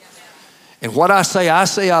free. And what I say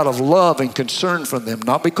out of love and concern for them,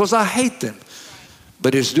 not because I hate them,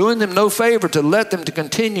 but it's doing them no favor to let them to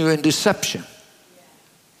continue in deception.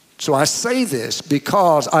 So I say this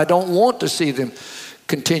because I don't want to see them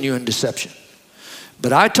continue in deception.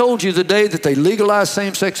 But I told you the day that they legalized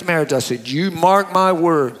same-sex marriage, I said, you mark my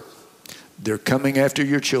word, they're coming after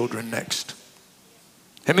your children next.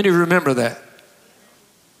 How many remember that?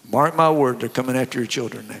 Mark my word, they're coming after your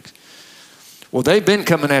children next. Well, they've been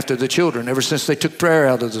coming after the children ever since they took prayer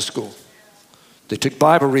out of the school. They took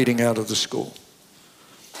Bible reading out of the school.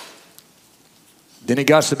 Then it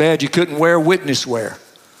got so bad you couldn't wear witness wear.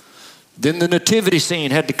 Then the nativity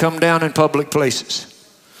scene had to come down in public places.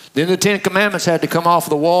 Then the 10 Commandments had to come off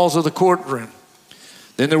the walls of the courtroom.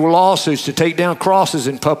 Then there were lawsuits to take down crosses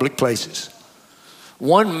in public places.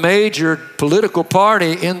 One major political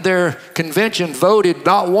party in their convention voted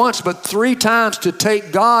not once but 3 times to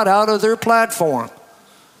take God out of their platform.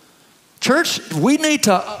 Church, we need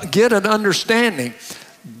to get an understanding.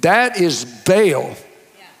 That is Baal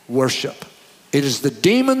worship. It is the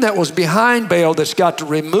demon that was behind Baal that's got to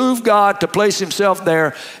remove God to place himself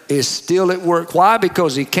there is still at work. Why?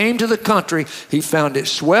 Because he came to the country, he found it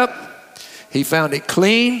swept, he found it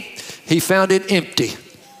clean, he found it empty.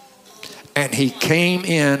 And he came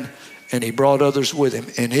in and he brought others with him.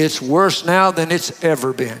 And it's worse now than it's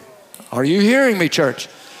ever been. Are you hearing me, church?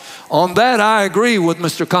 On that, I agree with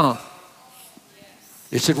Mr. Khan.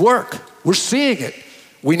 It's at work. We're seeing it.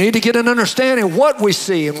 We need to get an understanding of what we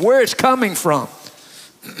see and where it's coming from.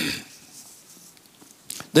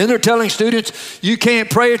 Then they're telling students, you can't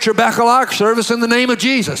pray at your baccalaureate service in the name of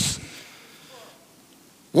Jesus.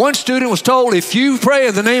 One student was told, if you pray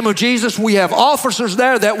in the name of Jesus, we have officers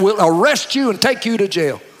there that will arrest you and take you to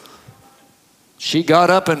jail. She got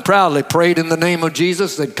up and proudly prayed in the name of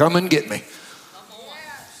Jesus, said, come and get me.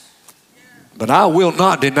 But I will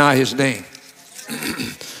not deny his name.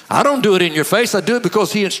 I don't do it in your face. I do it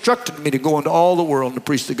because he instructed me to go into all the world and to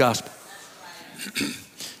preach the gospel.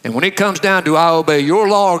 And when it comes down to I obey your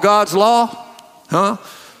law or God's law,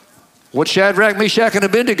 what Shadrach, Meshach, and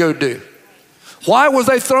Abednego do? Why were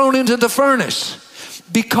they thrown into the furnace?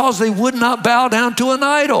 Because they would not bow down to an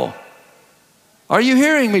idol. Are you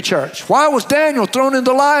hearing me, church? Why was Daniel thrown in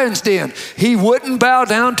the lion's den? He wouldn't bow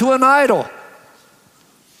down to an idol.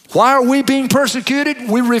 Why are we being persecuted?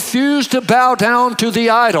 We refuse to bow down to the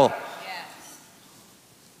idol.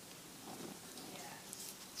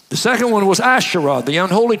 The second one was Asherah. The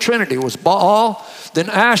unholy trinity was Baal, then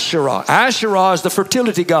Asherah. Asherah is the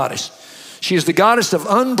fertility goddess. She is the goddess of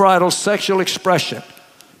unbridled sexual expression.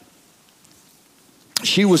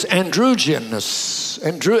 She was androgynous.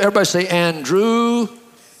 Everybody say androgynous.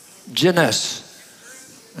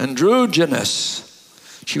 Androgynous.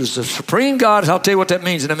 She was the supreme goddess. I'll tell you what that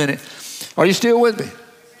means in a minute. Are you still with me?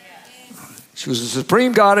 She was the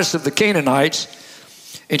supreme goddess of the Canaanites,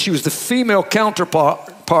 and she was the female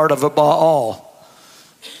counterpart of a Baal.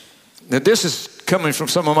 Now this is coming from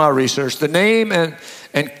some of my research. The name and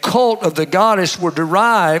cult of the goddess were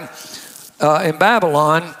derived in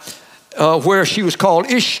Babylon, where she was called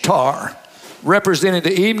Ishtar, representing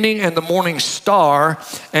the evening and the morning star,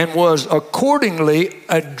 and was accordingly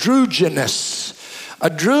androgynous.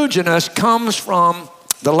 Androgynous comes from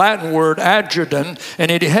the Latin word adjudon, and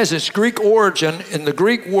it has its Greek origin, and the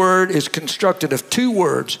Greek word is constructed of two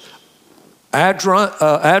words,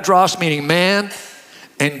 adros meaning man,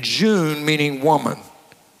 and june meaning woman.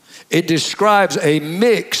 It describes a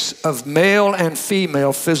mix of male and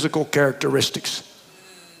female physical characteristics.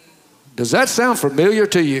 Does that sound familiar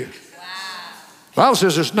to you? Wow. The Bible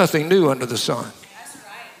says there's nothing new under the sun. That's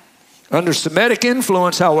right. Under Semitic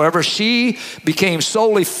influence, however, she became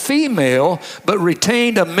solely female, but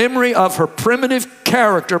retained a memory of her primitive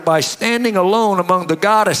character by standing alone among the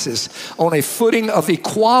goddesses on a footing of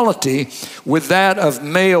equality with that of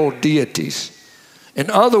male deities. In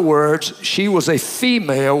other words, she was a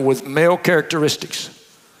female with male characteristics.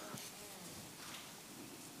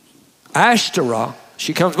 Ashtoreth,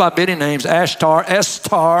 she comes by many names, Ashtar,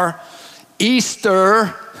 Estar,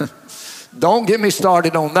 Easter. Don't get me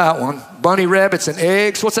started on that one. Bunny rabbits and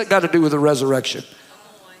eggs. What's that got to do with the resurrection?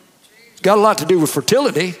 It's got a lot to do with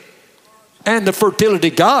fertility and the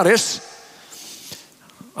fertility goddess.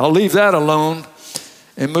 I'll leave that alone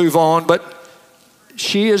and move on. But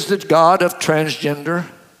she is the god of transgender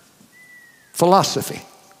philosophy.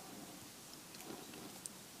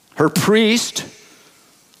 Her priests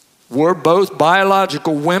were both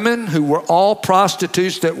biological women who were all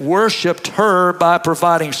prostitutes that worshiped her by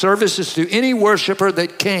providing services to any worshiper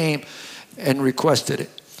that came and requested it.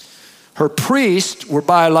 Her priests were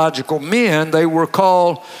biological men. They were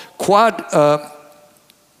called Quadashims,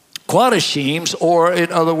 or in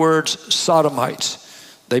other words, sodomites.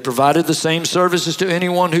 They provided the same services to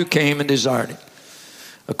anyone who came and desired it.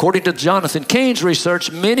 According to Jonathan Cain's research,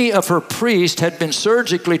 many of her priests had been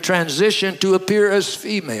surgically transitioned to appear as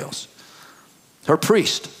females. Her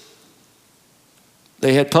priest.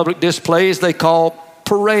 They had public displays they called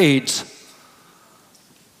parades.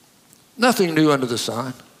 Nothing new under the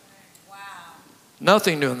sun. Wow.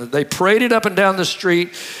 Nothing new. They paraded up and down the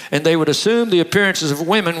street, and they would assume the appearances of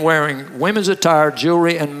women wearing women's attire,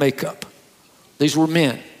 jewelry, and makeup. These were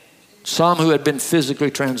men, some who had been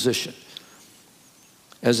physically transitioned.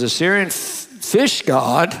 As the Syrian fish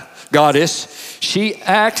goddess, she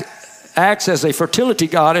acts as a fertility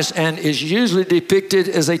goddess and is usually depicted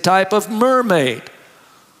as a type of mermaid.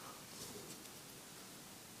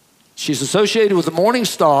 She's associated with the morning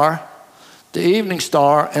star, the evening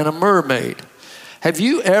star, and a mermaid. Have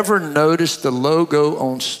you ever noticed the logo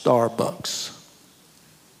on Starbucks?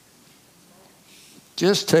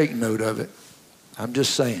 Just take note of it. I'm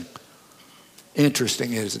just saying.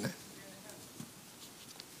 Interesting, isn't it?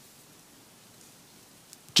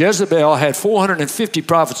 Jezebel had 450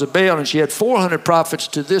 prophets of Baal, and she had 400 prophets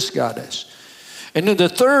to this goddess. And then the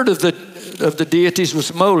third of the deities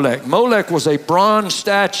was Molech. Molech was a bronze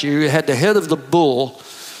statue. It had the head of the bull.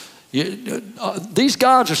 These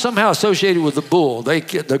gods are somehow associated with the bull.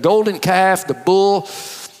 The golden calf, the bull,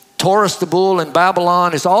 Taurus the bull in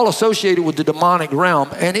Babylon, is all associated with the demonic realm.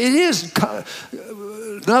 And it is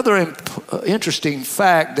another interesting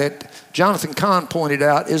fact that Jonathan Cahn pointed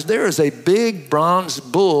out is there is a big bronze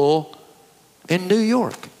bull in New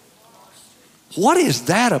York. What is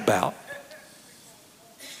that about?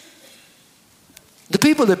 The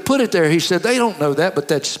people that put it there, he said, they don't know that, but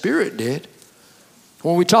that spirit did.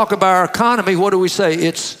 When we talk about our economy, what do we say?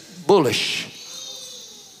 It's bullish.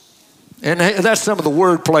 And that's some of the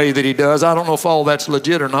wordplay that he does. I don't know if all that's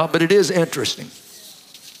legit or not, but it is interesting.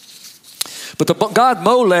 But the god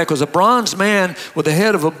Molech was a bronze man with the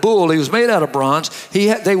head of a bull. He was made out of bronze. He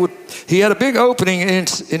had a big opening in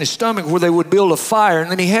his stomach where they would build a fire,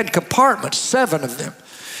 and then he had compartments, 7 of them.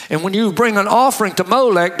 And when you bring an offering to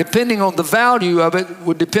Molech, depending on the value of it,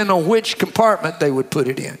 would depend on which compartment they would put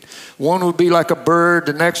it in. One would be like a bird,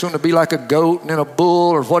 the next one would be like a goat, and then a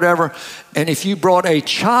bull or whatever. And if you brought a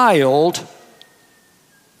child,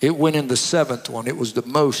 it went in the 7th one. It was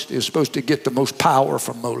supposed to get the most power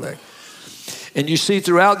from Molech. And you see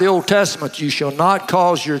throughout the Old Testament, you shall not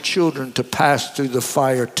cause your children to pass through the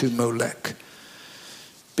fire to Molech.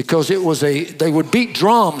 Because they would beat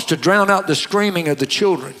drums to drown out the screaming of the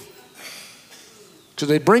children. So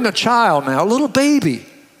they bring a child now, a little baby.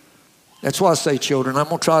 That's why I say children. I'm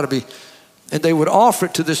going to try to be. And they would offer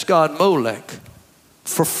it to this god Molech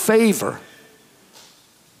for favor,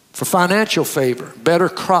 for financial favor, better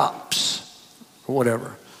crops or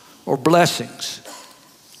whatever, or blessings.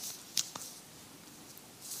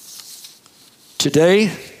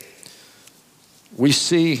 Today, we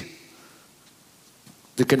see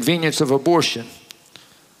the convenience of abortion.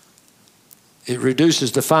 It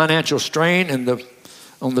reduces the financial strain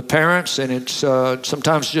on the parents, and it's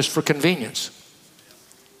sometimes just for convenience.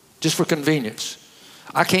 Just for convenience.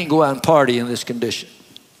 I can't go out and party in this condition.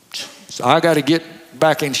 So I got to get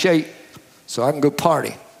back in shape so I can go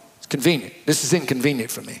party. It's convenient. This is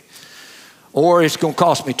inconvenient for me. Or it's going to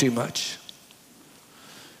cost me too much.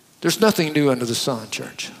 There's nothing new under the sun,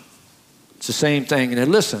 church. It's the same thing. And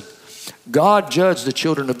then listen, God judged the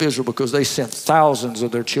children of Israel because they sent thousands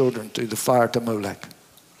of their children through the fire to Molech.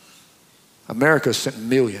 America sent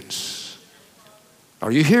millions.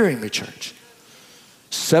 Are you hearing me, church?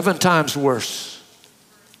 7 times worse.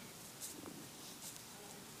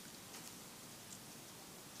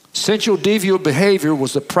 Sensual deviant behavior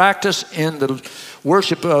was the practice in the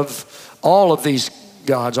worship of all of these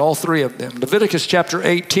gods, all 3 of them. Leviticus chapter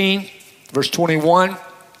 18, verse 21.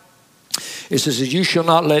 It says, you shall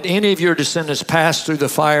not let any of your descendants pass through the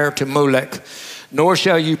fire to Molech, nor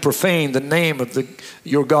shall you profane the name of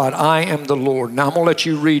your God. I am the Lord. Now I'm going to let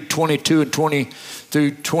you read 22 and 20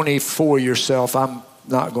 through 24 yourself. I'm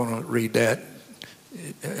not going to read that.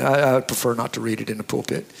 I prefer not to read it in the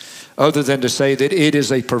pulpit, other than to say that it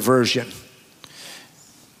is a perversion.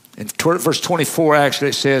 In verse 24, actually,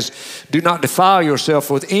 it says, do not defile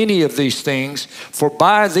yourself with any of these things, for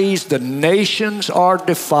by these the nations are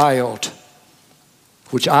defiled,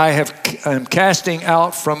 which I am casting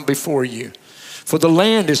out from before you. For the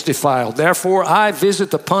land is defiled. Therefore, I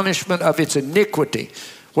visit the punishment of its iniquity.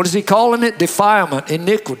 What is he calling it? Defilement,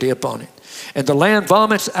 iniquity upon it. And the land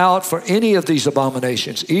vomits out for any of these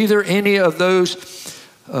abominations, either any of those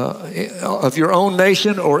of your own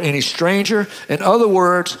nation or any stranger. In other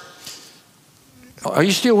words, are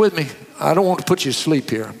you still with me? I don't want to put you to sleep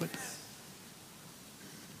here. But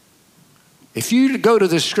if you go to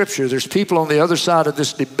this scripture, there's people on the other side of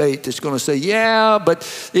this debate that's going to say, yeah, but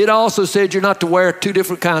it also said you're not to wear 2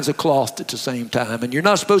 different kinds of cloth at the same time. And you're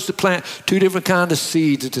not supposed to plant 2 different kinds of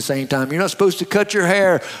seeds at the same time. You're not supposed to cut your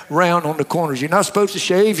hair round on the corners. You're not supposed to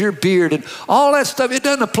shave your beard and all that stuff. It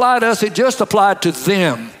doesn't apply to us. It just applied to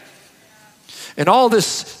them. And all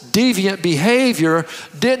this deviant behavior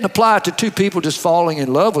didn't apply to 2 people just falling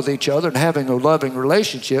in love with each other and having a loving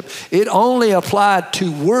relationship. It only applied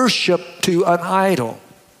to worship to an idol.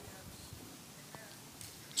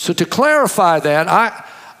 So to clarify that,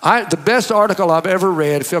 the best article I've ever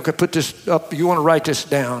read, if I could put this up, you want to write this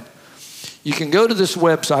down. You can go to this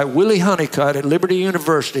website, Willie Honeycutt at Liberty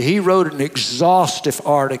University. He wrote an exhaustive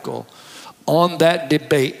article on that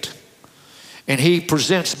debate. And he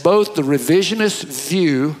presents both the revisionist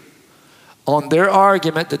view on their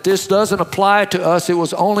argument that this doesn't apply to us. It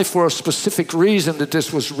was only for a specific reason that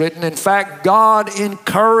this was written. In fact, God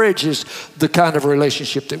encourages the kind of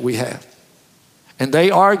relationship that we have. And they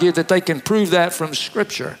argue that they can prove that from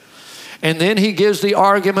Scripture. And then he gives the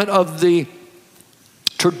argument of the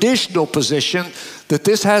traditional position that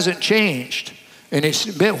this hasn't changed. And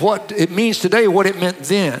it's meant what it means today, what it meant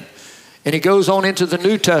then. And he goes on into the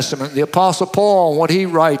New Testament, the Apostle Paul, and what he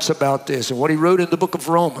writes about this and what he wrote in the book of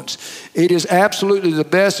Romans. It is absolutely the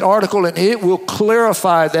best article, and it will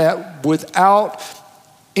clarify that without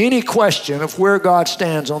any question of where God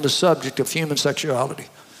stands on the subject of human sexuality.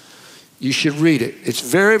 You should read it. It's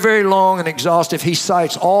very, very long and exhaustive. He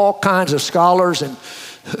cites all kinds of scholars and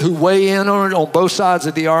who weigh in on both sides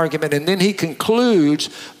of the argument, and then he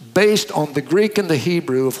concludes based on the Greek and the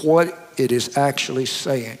Hebrew of what it is actually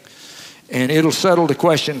saying. And it'll settle the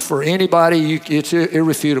question for anybody. It's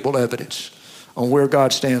irrefutable evidence on where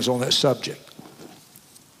God stands on that subject.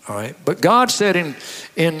 All right. But God said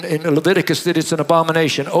in Leviticus that it's an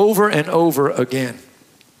abomination over and over again.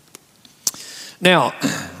 Now,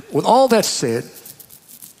 with all that said,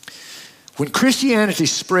 when Christianity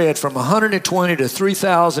spread from 120 to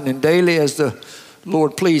 3,000 and daily as the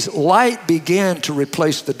Lord pleased, light began to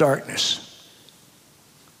replace the darkness.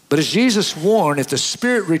 But as Jesus warned, if the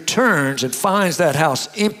Spirit returns and finds that house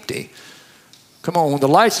empty, come on, when the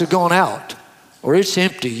lights have gone out or it's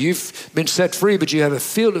empty, you've been set free, but you haven't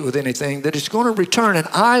filled it with anything, that it's going to return. And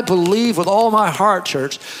I believe with all my heart,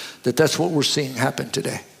 church, that that's what we're seeing happen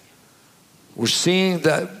today. We're seeing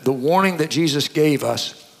that the warning that Jesus gave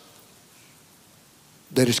us,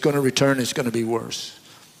 that it's going to return, it's going to be worse.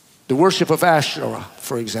 The worship of Asherah,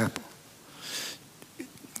 for example.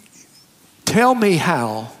 Tell me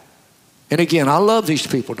how. And again, I love these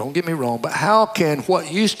people, don't get me wrong, but how can what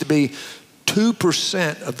used to be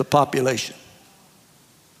 2% of the population,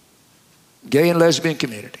 gay and lesbian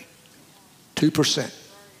community, 2%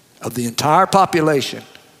 of the entire population,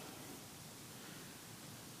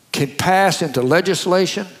 can pass into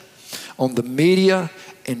legislation on the media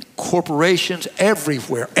and corporations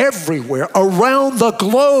everywhere around the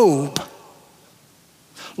globe,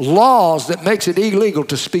 laws that makes it illegal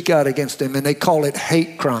to speak out against them, and they call it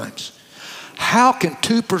hate crimes. How can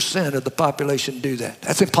 2% of the population do that?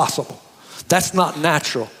 That's impossible. That's not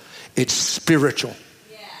natural. It's spiritual.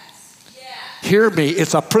 Yes. Hear me,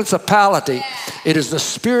 it's a principality. Yes. It is the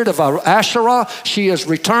spirit of Asherah. She has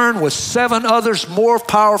returned with 7 others more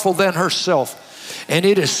powerful than herself. And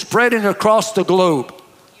it is spreading across the globe.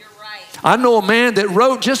 I know a man that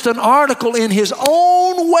wrote just an article in his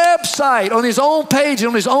own website, on his own page,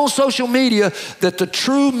 on his own social media, that the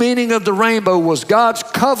true meaning of the rainbow was God's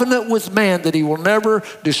covenant with man, that he will never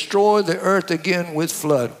destroy the earth again with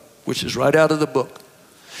flood, which is right out of the book.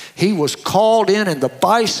 He was called in, and the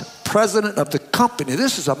vice president of the company,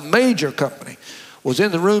 this is a major company, was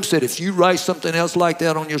in the room, said, if you write something else like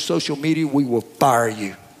that on your social media, we will fire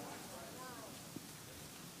you.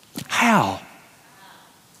 How?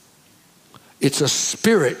 It's a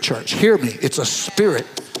spirit, church. Hear me. It's a spirit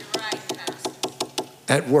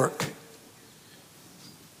at work.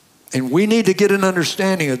 And we need to get an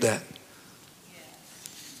understanding of that.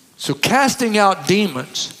 So casting out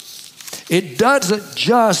demons, it doesn't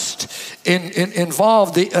just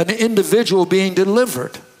involve an individual being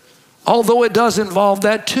delivered, although it does involve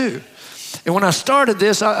that too. And when I started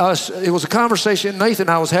this, it was a conversation Nathan and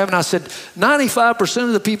I was having. I said, 95%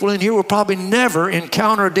 of the people in here will probably never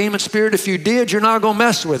encounter a demon spirit. If you did, you're not going to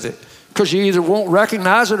mess with it because you either won't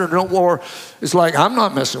recognize it or it's like, I'm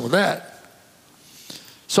not messing with that.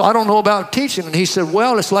 So I don't know about teaching. And he said,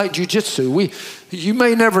 well, it's like Jitsu. You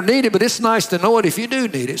may never need it, but it's nice to know it if you do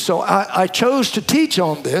need it. So I chose to teach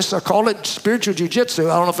on this. I call it spiritual Jiu-Jitsu.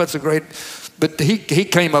 I don't know if that's but he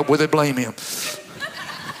came up with it, blame him.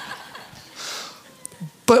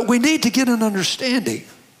 But we need to get an understanding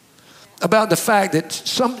about the fact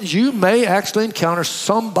that you may actually encounter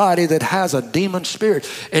somebody that has a demon spirit.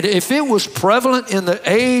 And if it was prevalent in the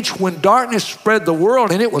age when darkness spread the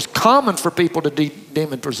world and it was common for people to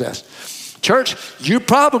demon possess, church, you're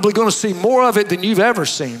probably going to see more of it than you've ever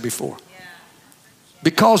seen before.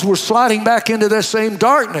 Because we're sliding back into that same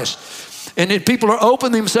darkness. And then people are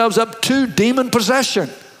opening themselves up to demon possession.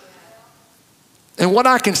 And what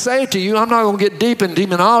I can say to you, I'm not going to get deep in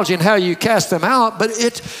demonology and how you cast them out, but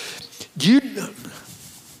you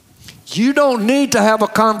don't need to have a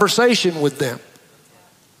conversation with them.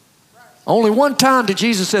 Only one time did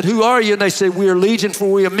Jesus say, who are you? And they said, we are legion,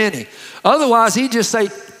 for we are many. Otherwise, he'd just say,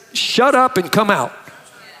 shut up and come out.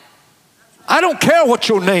 I don't care what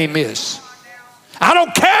your name is. I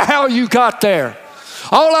don't care how you got there.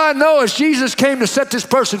 All I know is Jesus came to set this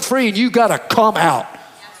person free, and you got to come out.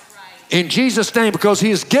 In Jesus' name, because he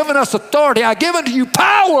has given us authority. I give unto you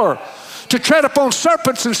power to tread upon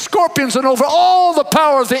serpents and scorpions and over all the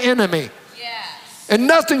power of the enemy. Yes. And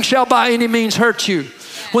nothing shall by any means hurt you.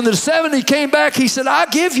 Yes. When the 70 came back, he said, I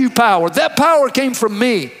give you power. That power came from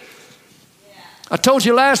me. Yeah. I told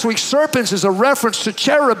you last week, serpents is a reference to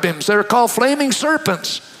cherubims. They're called flaming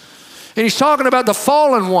serpents. And he's talking about the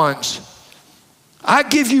fallen ones. I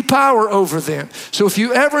give you power over them. So if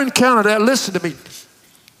you ever encounter that, listen to me.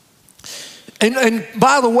 And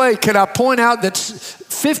by the way, can I point out that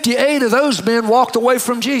 58 of those men walked away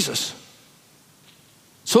from Jesus?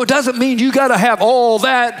 So it doesn't mean you got to have all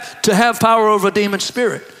that to have power over a demon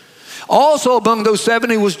spirit. Also among those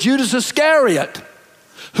 70 was Judas Iscariot,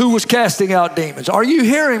 who was casting out demons. Are you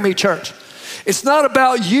hearing me, church? It's not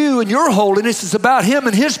about you and your holiness. It's about him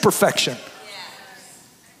and his perfection.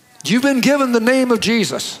 You've been given the name of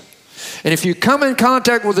Jesus. And if you come in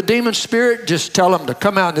contact with a demon spirit, just tell them to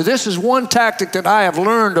come out. Now, this is one tactic that I have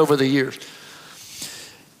learned over the years.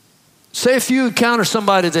 Say if you encounter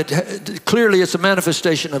somebody that clearly it's a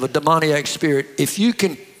manifestation of a demoniac spirit, if you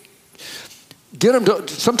can get them to,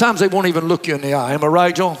 sometimes they won't even look you in the eye. Am I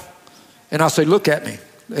right, Joel? And I'll say, look at me.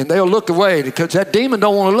 And they'll look away because that demon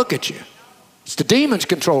don't want to look at you. It's the demons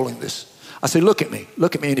controlling this. I say, look at me,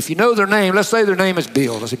 look at me. And if you know their name, let's say their name is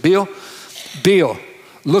Bill. I say, Bill,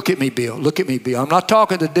 look at me, Bill, look at me, Bill. I'm not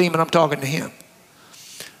talking to the demon, I'm talking to him.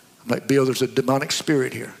 I'm like, Bill, there's a demonic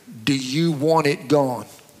spirit here. Do you want it gone?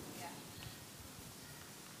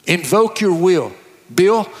 Invoke your will.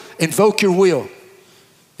 Bill, invoke your will.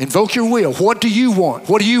 Invoke your will. What do you want?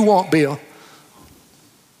 What do you want, Bill?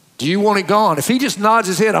 Do you want it gone? If he just nods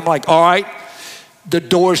his head, I'm like, all right, the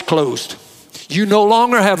door's closed. You no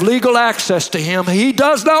longer have legal access to him. He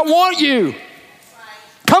does not want you.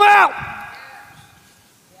 Come out.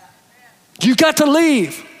 You got to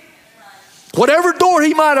leave. Whatever door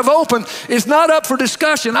he might have opened is not up for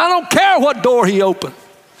discussion. I don't care what door he opened.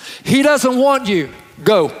 He doesn't want you.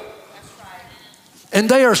 Go. And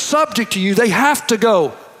they are subject to you. They have to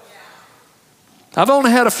go. I've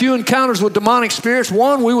only had a few encounters with demonic spirits.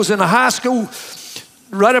 One, we was in a high school.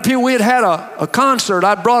 Right up here, we had a concert.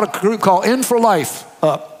 I brought a group called In for Life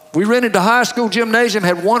up. We rented the high school gymnasium,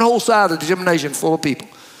 had one whole side of the gymnasium full of people.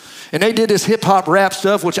 And they did this hip hop rap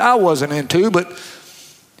stuff, which I wasn't into, but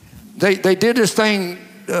they did this thing.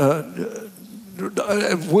 I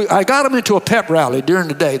got them into a pep rally during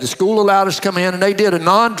the day. The school allowed us to come in, and they did a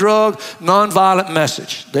non-drug, non-violent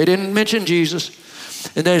message. They didn't mention Jesus.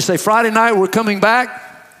 And they say, Friday night, we're coming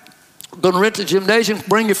back. We're going to rent the gymnasium.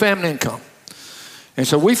 Bring your family and come. And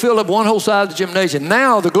so we filled up one whole side of the gymnasium.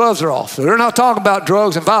 Now the gloves are off. So they're not talking about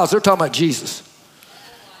drugs and violence. They're talking about Jesus.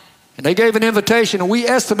 And they gave an invitation, and we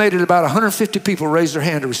estimated about 150 people raised their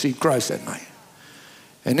hand to receive Christ that night.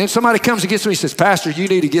 And then somebody comes and gets me and says, Pastor, you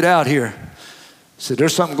need to get out here. I said,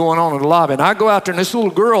 there's something going on in the lobby. And I go out there, and this little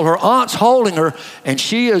girl, her aunt's holding her, and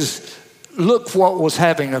she is, look what was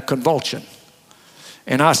having a convulsion.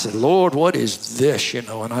 And I said, Lord, what is this, you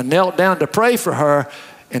know? And I knelt down to pray for her,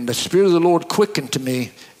 and the Spirit of the Lord quickened to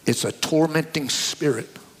me. It's a tormenting spirit.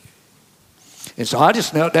 And so I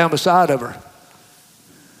just knelt down beside of her.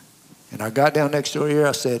 And I got down next to her here.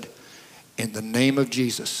 I said, in the name of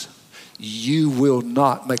Jesus, you will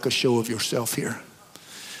not make a show of yourself here.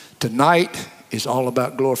 Tonight is all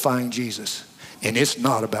about glorifying Jesus. And it's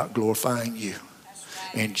not about glorifying you.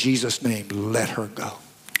 In Jesus' name, let her go.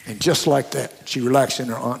 And just like that, she relaxed in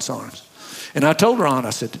her aunt's arms. And I told her aunt,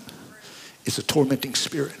 I said, it's a tormenting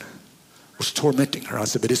spirit. It was tormenting her. I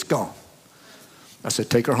said, but it's gone. I said,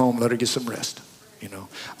 take her home, let her get some rest. You know,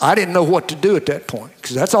 I didn't know what to do at that point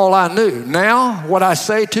because that's all I knew. Now, what I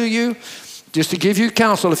say to you, just to give you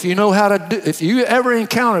counsel, if you know how to do, if you ever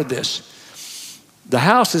encountered this, the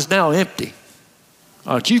house is now empty.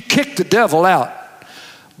 You kick the devil out,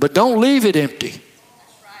 but don't leave it empty.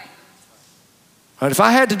 If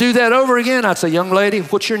I had to do that over again, I'd say, young lady,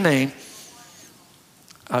 what's your name?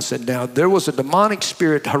 I said, now, there was a demonic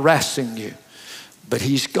spirit harassing you, but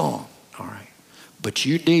he's gone. All right. But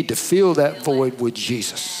you need to fill that void with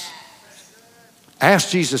Jesus.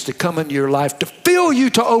 Ask Jesus to come into your life to fill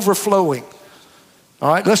you to overflowing.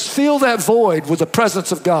 All right. Let's fill that void with the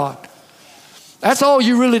presence of God. That's all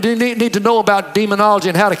you really need to know about demonology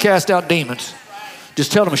and how to cast out demons.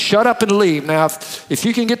 Just tell them, shut up and leave. Now, if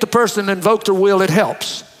you can get the person to invoke their will, it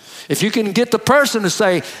helps. If you can get the person to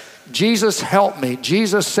say, Jesus, help me.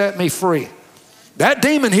 Jesus, set me free. That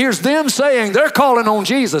demon hears them saying, they're calling on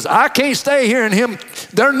Jesus. I can't stay here in him.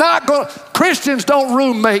 They're not going to, Christians don't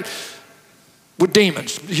roommate with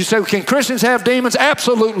demons. You say, can Christians have demons?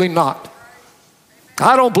 Absolutely not.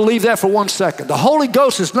 I don't believe that for 1 second. The Holy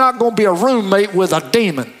Ghost is not going to be a roommate with a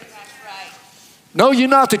demon. Know you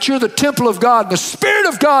not that you're the temple of God and the Spirit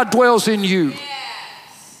of God dwells in you.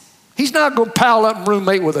 Yes. He's not going to pal up and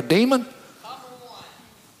roommate with a demon.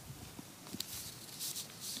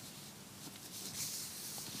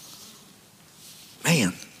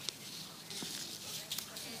 Man.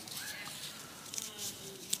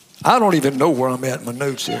 I don't even know where I'm at in my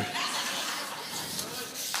notes here.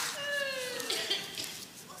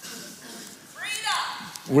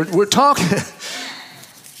 We're talking.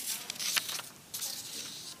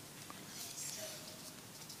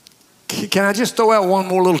 Can I just throw out one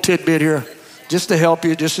more little tidbit here? Just to help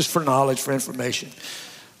you, just as for knowledge, for information.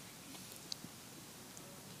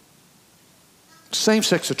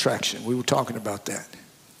 Same-sex attraction, we were talking about that.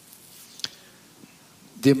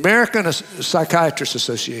 The American Psychiatrists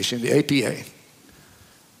Association, the APA,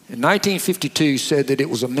 in 1952 said that it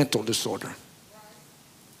was a mental disorder.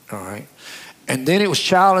 All right. And then it was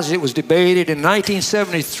challenged, it was debated. In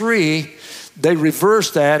 1973, they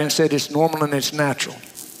reversed that and said it's normal and it's natural.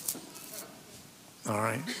 All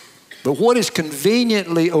right. But what is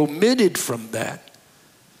conveniently omitted from that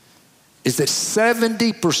is that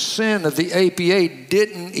 70% of the APA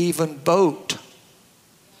didn't even vote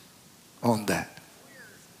on that.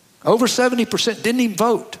 Over 70% didn't even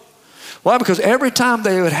vote. Why? Because every time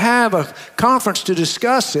they would have a conference to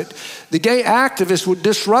discuss it, the gay activists would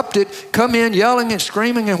disrupt it, come in yelling and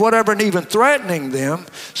screaming and whatever, and even threatening them.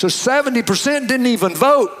 So 70% didn't even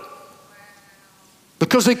vote.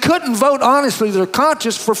 Because they couldn't vote honestly their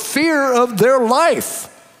conscience for fear of their life.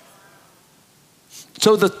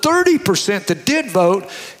 So the 30% that did vote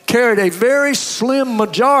carried a very slim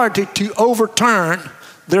majority to overturn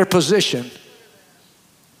their position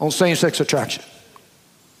on same-sex attraction.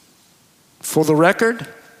 For the record,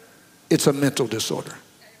 it's a mental disorder.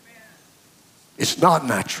 It's not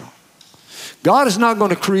natural. God is not going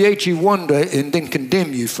to create you one day and then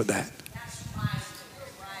condemn you for that.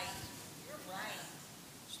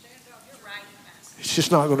 It's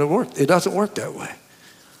just not going to work. It doesn't work that way.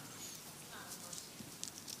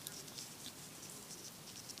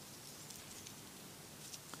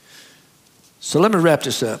 So let me wrap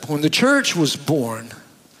this up. When the church was born,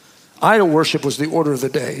 idol worship was the order of the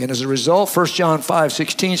day. And as a result, 1 John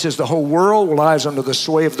 5:16 says the whole world lies under the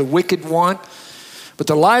sway of the wicked one. But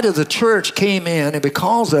the light of the church came in, and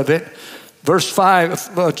because of it,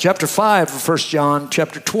 chapter 5 of 1 John,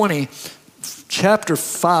 chapter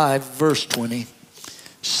 5, verse 20,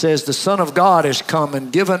 says the Son of God has come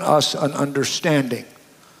and given us an understanding.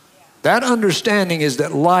 That understanding is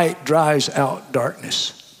that light drives out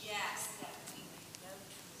darkness.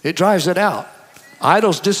 It drives it out.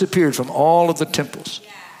 Idols disappeared from all of the temples.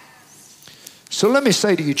 So let me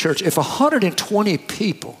say to you, church, if 120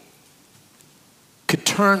 people could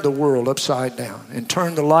turn the world upside down and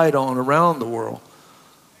turn the light on around the world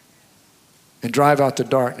and drive out the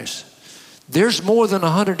darkness, there's more than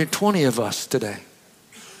 120 of us today.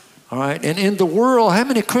 All right, and in the world, how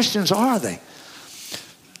many Christians are they?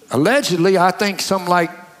 Allegedly, I think I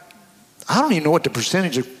don't even know what the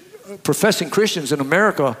percentage of professing Christians in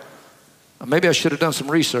America, maybe I should have done some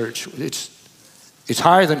research. It's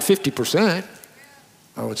higher than 50%,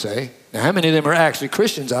 I would say. Now, how many of them are actually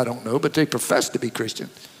Christians, I don't know, but they profess to be Christian.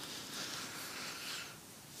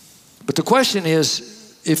 But the question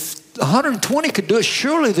is, if 120 could do it,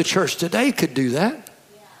 surely the church today could do that.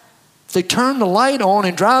 If they turn the light on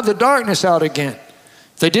and drive the darkness out again.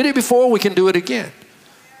 If they did it before, we can do it again.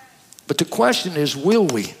 But the question is, will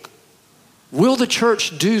we? Will the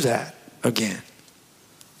church do that again?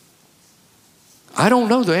 I don't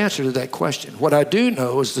know the answer to that question. What I do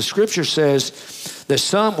know is the scripture says that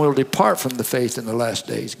some will depart from the faith in the last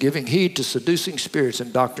days, giving heed to seducing spirits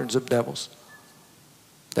and doctrines of devils.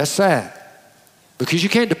 That's sad. Because you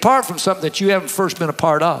can't depart from something that you haven't first been a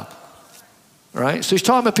part of. Right? So he's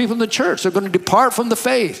talking about people in the church. They're going to depart from the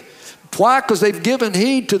faith. Why? Because they've given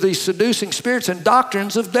heed to these seducing spirits and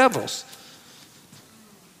doctrines of devils.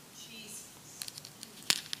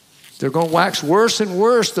 They're going to wax worse and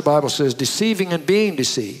worse, the Bible says, deceiving and being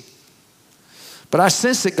deceived. But I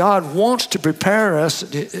sense that God wants to prepare us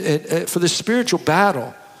for the spiritual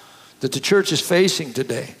battle that the church is facing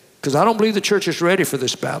today. Because I don't believe the church is ready for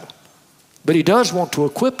this battle. But he does want to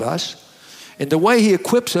equip us. And the way he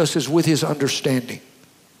equips us is with his understanding.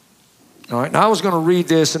 All right, now I was going to read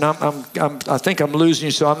this, and I think I'm losing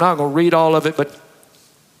you, so I'm not going to read all of it. But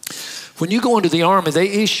when you go into the army, they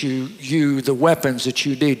issue you the weapons that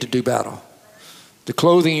you need to do battle. The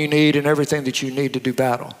clothing you need and everything that you need to do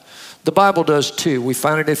battle. The Bible does too. We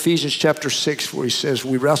find it in Ephesians chapter 6 where he says,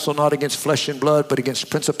 we wrestle not against flesh and blood, but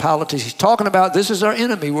against principalities. He's talking about this is our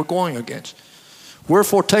enemy we're going against.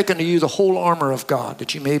 Wherefore take unto you the whole armor of God,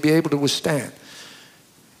 that you may be able to withstand.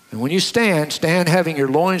 And when you stand having your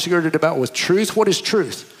loins girded about with truth. What is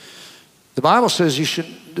truth? The Bible says you should,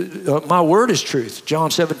 my word is truth.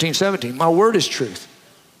 John 17:17, my word is truth.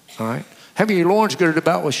 All right? Having your loins girded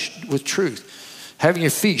about with truth. Having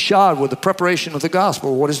your feet shod with the preparation of the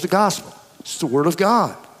gospel. What is the gospel? It's the word of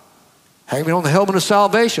God. Having on the helmet of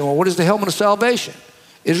salvation. Well, what is the helmet of salvation?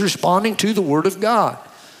 It is responding to the word of God.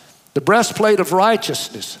 The breastplate of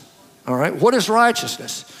righteousness. All right, what is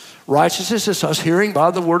righteousness? Righteousness is us hearing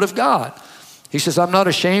by the word of God. He says, I'm not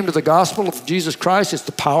ashamed of the gospel of Jesus Christ. It's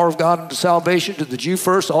the power of God unto salvation to the Jew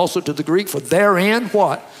first, also to the Greek. For therein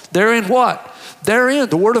what? Therein what? Therein,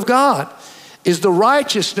 the word of God, is the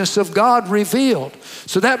righteousness of God revealed.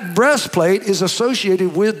 So that breastplate is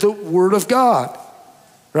associated with the word of God,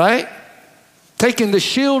 right? Taking the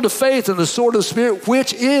shield of faith and the sword of the Spirit,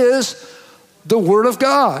 which is the word of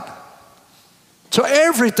God. So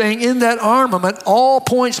everything in that armament all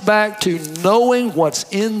points back to knowing what's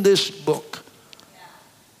in this book.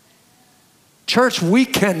 Church, we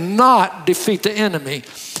cannot defeat the enemy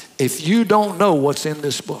if you don't know what's in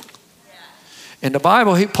this book. In the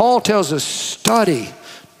Bible, Paul tells us, study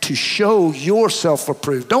to show yourself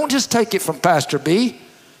approved. Don't just take it from Pastor B.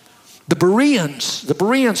 The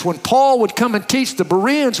Bereans, when Paul would come and teach, the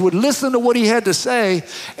Bereans would listen to what he had to say,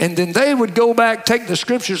 and then they would go back, take the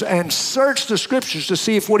scriptures, and search the scriptures to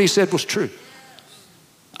see if what he said was true.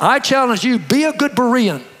 I challenge you, be a good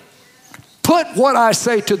Berean. Put what I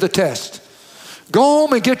say to the test. Go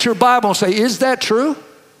home and get your Bible and say, is that true?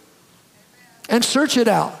 And search it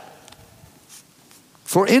out.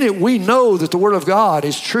 For in it we know that the word of God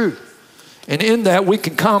is true. And in that we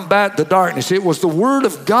can combat the darkness. It was the word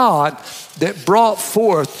of God that brought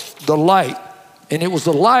forth the light. And it was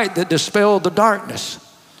the light that dispelled the darkness.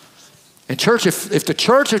 And church, if the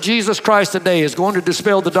church of Jesus Christ today is going to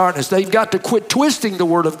dispel the darkness, they've got to quit twisting the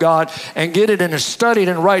word of God and get it in and study it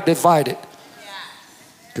and right divide it.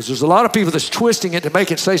 Because there's a lot of people that's twisting it to make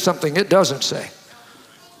it say something it doesn't say.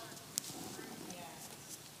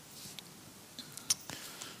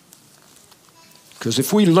 Because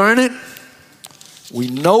if we learn it, we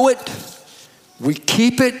know it, we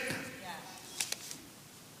keep it,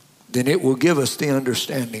 then it will give us the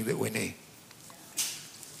understanding that we need.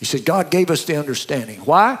 He said, God gave us the understanding.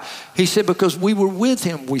 Why? He said, because we were with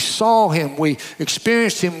him, we saw him, we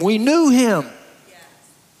experienced him, we knew him.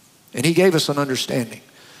 And he gave us an understanding.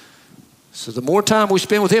 So the more time we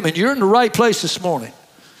spend with him, and you're in the right place this morning,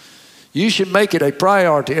 you should make it a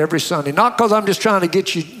priority every Sunday. Not because I'm just trying to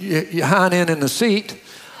get you hind in the seat.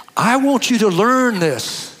 I want you to learn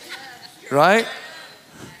this, right?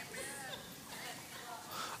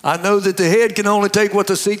 I know that the head can only take what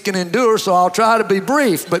the seat can endure, so I'll try to be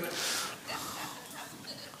brief. But if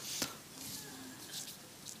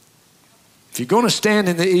you're going to stand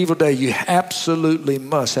in the evil day, you absolutely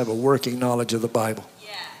must have a working knowledge of the Bible.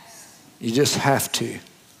 You just have to.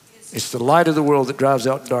 It's the light of the world that drives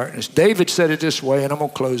out darkness. David said it this way, and I'm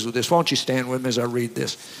going to close with this. Why don't you stand with me as I read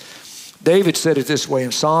this? David said it this way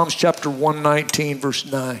in Psalms chapter 119, verse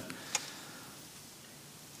 9.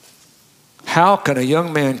 How can a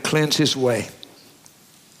young man cleanse his way?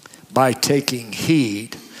 By taking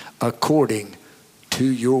heed according to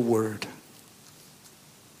your word.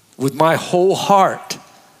 With my whole heart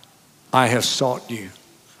I have sought you.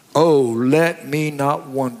 Oh, let me not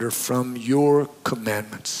wander from your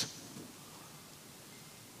commandments.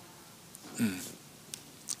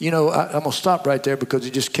 You know, I'm going to stop right there because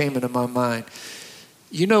it just came into my mind.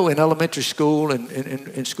 You know, in elementary school and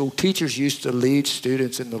in school, teachers used to lead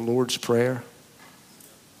students in the Lord's Prayer.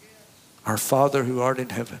 Our Father who art in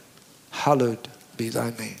heaven, hallowed be thy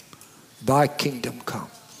name. Thy kingdom come.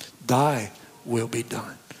 Thy will be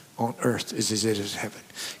done on earth as it is in heaven.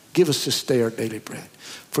 Give us this day our daily bread.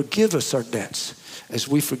 Forgive us our debts as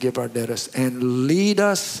we forgive our debtors. And lead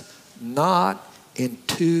us not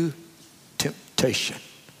into temptation,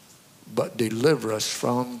 but deliver us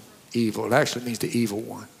from evil. It actually means the evil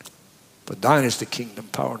one. But thine is the kingdom,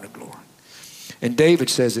 power, and the glory. And David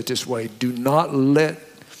says it this way, do not let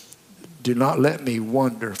me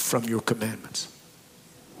wander from your commandments.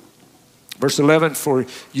 Verse 11, for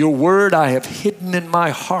your word I have hidden in my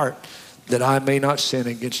heart that I may not sin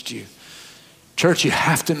against you. Church, you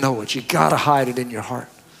have to know it. You got to hide it in your heart.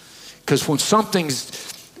 Because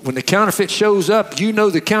when the counterfeit shows up, you know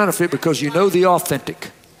the counterfeit because you know the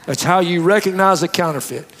authentic. That's how you recognize the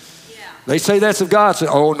counterfeit. Yeah. They say that's of God. Say,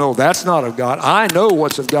 oh no, that's not of God. I know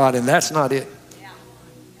what's of God and that's not it. Yeah.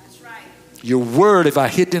 That's right. Your word have I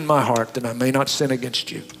hidden in my heart that I may not sin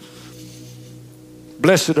against you.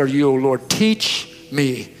 Blessed are you, O Lord. Teach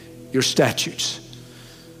me your statutes.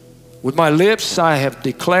 With my lips I have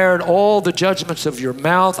declared all the judgments of your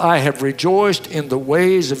mouth. I have rejoiced in the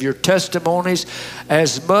ways of your testimonies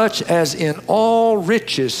as much as in all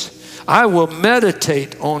riches. I will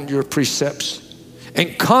meditate on your precepts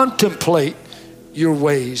and contemplate your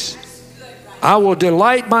ways. I will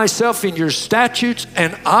delight myself in your statutes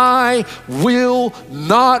and I will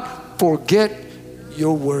not forget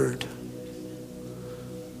your word.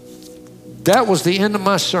 That was the end of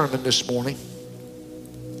my sermon this morning.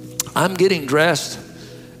 I'm getting dressed,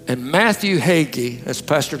 and Matthew Hagee, that's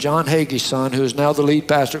Pastor John Hagee's son, who is now the lead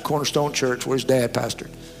pastor at Cornerstone Church, where his dad pastored,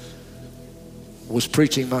 was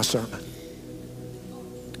preaching my sermon.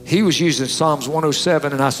 He was using Psalms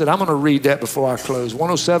 107, and I said, I'm going to read that before I close.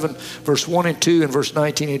 107, verse 1 and 2, and verse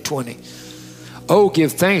 19 and 20. Oh,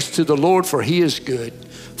 give thanks to the Lord, for he is good,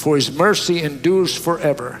 for his mercy endures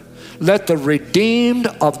forever. Let the redeemed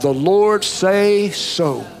of the Lord say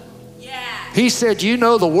so. Yeah. He said, you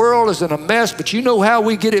know, the world is in a mess, but you know how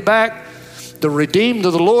we get it back? The redeemed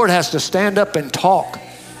of the Lord has to stand up and talk.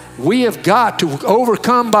 We have got to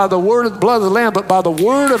overcome by the word of the blood of the Lamb, but by the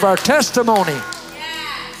word of our testimony.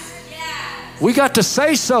 Yes. Yes. We got to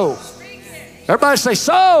say so. Everybody say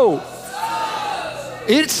so. So.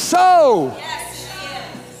 It's so. Yes.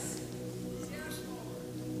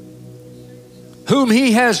 Whom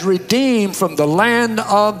he has redeemed from the land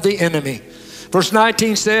of the enemy. Verse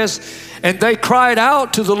 19 says, and they cried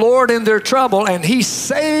out to the Lord in their trouble, and he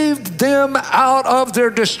saved them out of their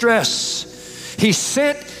distress. He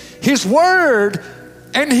sent his word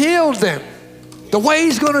and healed them. The way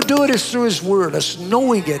he's going to do it is through his word, us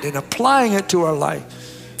knowing it and applying it to our life,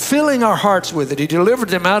 filling our hearts with it. He delivered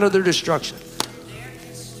them out of their destruction.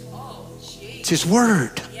 It's his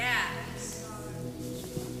word.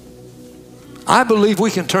 I believe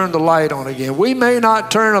we can turn the light on again. We may not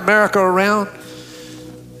turn America around,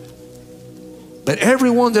 but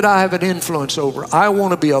everyone that I have an influence over, I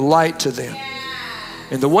want to be a light to them.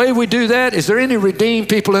 And the way we do that, is there any redeemed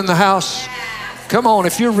people in the house? Come on,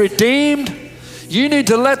 if you're redeemed, you need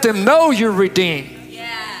to let them know you're redeemed.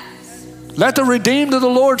 Let the redeemed of the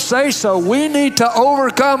Lord say so. We need to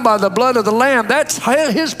overcome by the blood of the Lamb. That's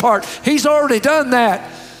his part. He's already done that.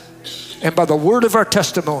 And by the word of our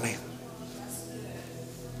testimony.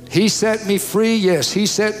 He set me free. Yes, he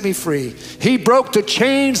set me free. He broke the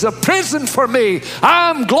chains of prison for me.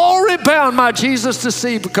 I'm glory bound, my Jesus, to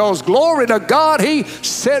see, because glory to God, he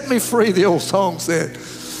set me free, the old song said.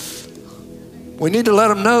 We need to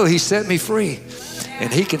let him know he set me free,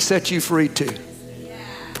 and he can set you free too.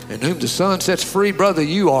 And whom the Son sets free, brother,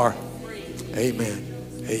 you are.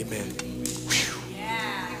 Amen. Amen.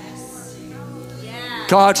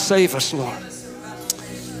 God save us, Lord.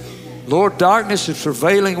 Lord, darkness is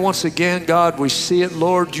prevailing once again. God, we see it.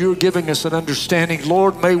 Lord, you're giving us an understanding.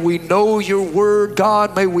 Lord, may we know your word.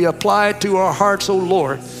 God, may we apply it to our hearts, oh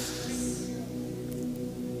Lord.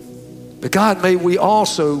 But God, may we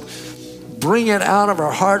also bring it out of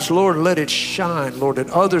our hearts, Lord, and let it shine, Lord, that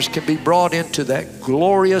others can be brought into that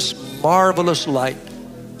glorious, marvelous light.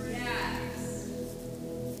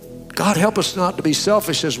 God, help us not to be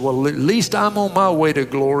selfish as well. At least I'm on my way to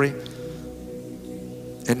glory,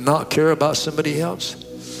 and not care about somebody else.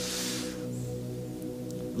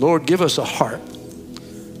 Lord, give us a heart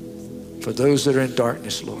for those that are in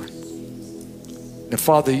darkness, Lord. Now,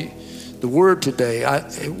 Father, the word today,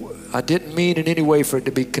 I didn't mean in any way for it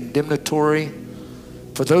to be condemnatory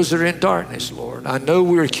for those that are in darkness, Lord. I know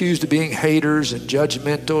we're accused of being haters and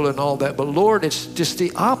judgmental and all that, but Lord, it's just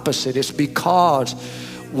the opposite. It's because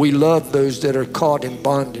we love those that are caught in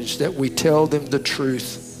bondage that we tell them the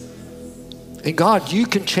truth. And God, you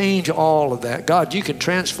can change all of that. God, you can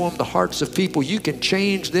transform the hearts of people. You can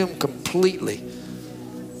change them completely.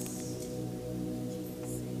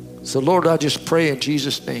 So Lord, I just pray in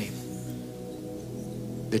Jesus' name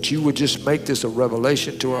that you would just make this a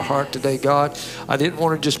revelation to our heart today, God. I didn't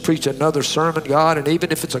want to just preach another sermon, God, and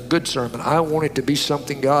even if it's a good sermon, I want it to be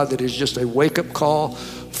something, God, that is just a wake-up call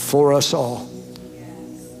for us all.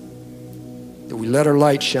 That we let our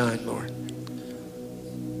light shine, Lord.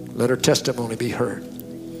 Let our testimony be heard.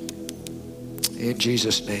 In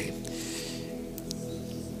Jesus' name.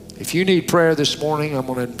 If you need prayer this morning, I'm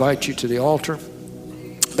going to invite you to the altar.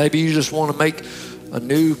 Maybe you just want to make a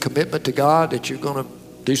new commitment to God that you're going to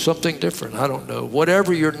do something different. I don't know.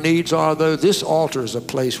 Whatever your needs are, though, this altar is a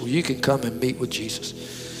place where you can come and meet with Jesus.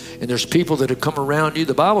 And there's people that have come around you.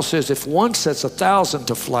 The Bible says if one sets 1,000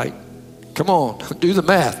 to flight, come on, do the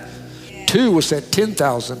math. 2 will set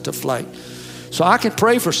 10,000 to flight. So I can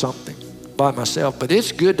pray for something by myself, but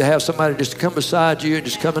it's good to have somebody just come beside you and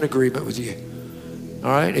just come in agreement with you.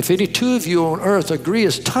 All right? If any two of you on earth agree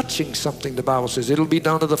as touching something, the Bible says, it'll be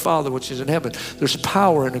done to the Father which is in heaven. There's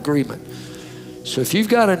power in agreement. So if you've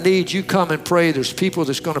got a need, you come and pray. There's people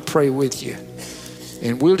that's going to pray with you.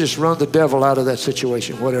 And we'll just run the devil out of that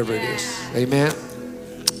situation, whatever it is. Amen?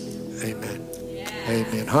 Amen.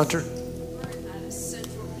 Amen. Hunter?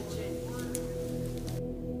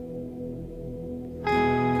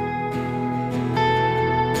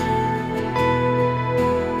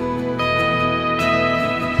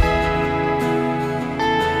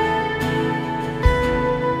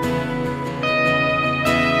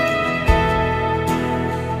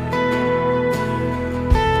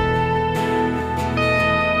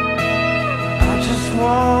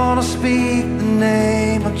 wanna speak the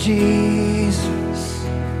name of Jesus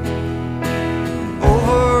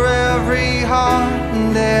over every heart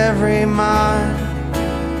and every mind.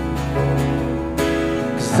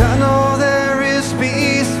 'Cause I know there is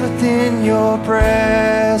peace within your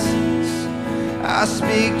presence. I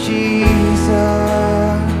speak Jesus.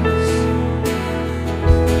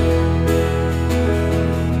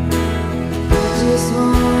 I just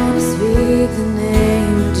wanna speak the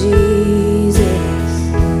name of Jesus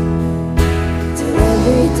till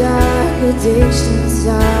every dark addiction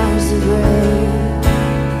starts to break.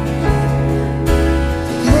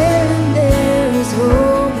 Declaring there is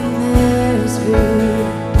hope and there is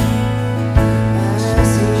freedom. I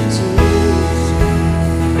speak Jesus.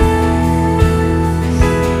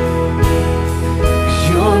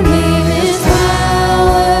 Your name is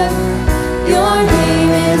power. Your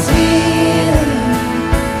name is healing.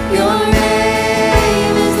 Your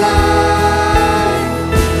name is life.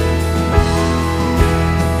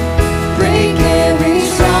 Break every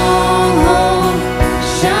stronghold.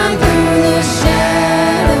 Shine through the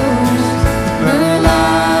shadows. Burn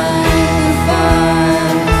like a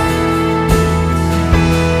fire.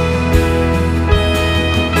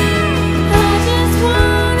 I just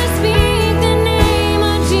wanna speak the name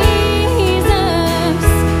of Jesus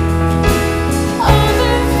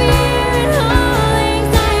over fear and all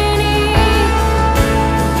anxiety.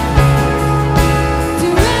 To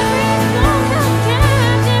every soul held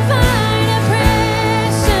captive by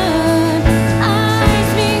depression, I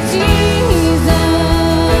speak Jesus.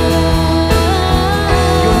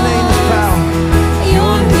 Your name is power.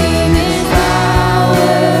 Your name is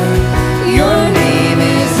power. Your name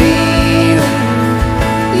is healing.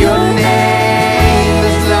 Your name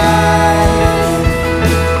is life.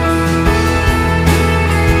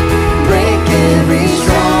 Break every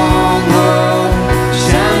stronghold.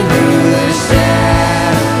 Shine through the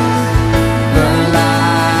shadows. Burn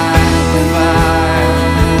like a fire.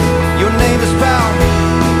 Your name is power.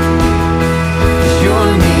 Your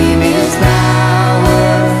name is power.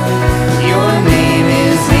 Your name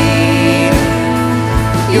is healing.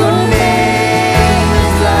 Your name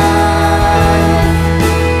is life.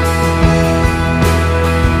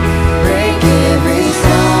 Break every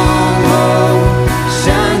stronghold.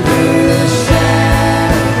 Shine through the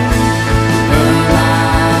shadows. Burn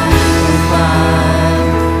like a fire.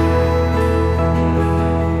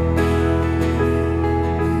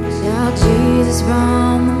 Shout Jesus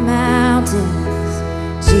from the mountains,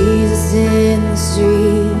 Jesus in the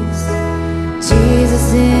streets, Jesus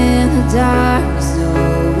in the darkness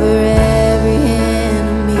over every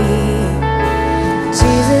enemy,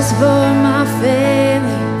 Jesus for my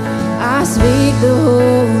family. I speak the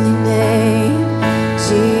holy name,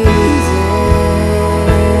 Jesus.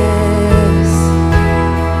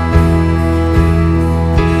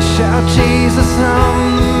 Shout Jesus on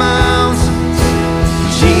the mountains,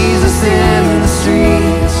 Jesus in the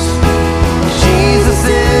streets, Jesus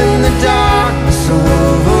in the darkness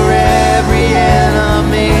over every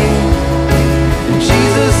enemy,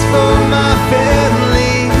 Jesus for my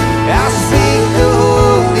family. I speak the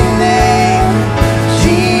holy name,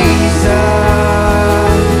 Jesus.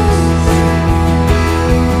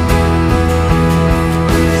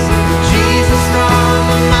 Jesus on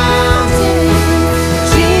the mountain,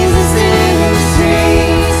 Jesus in the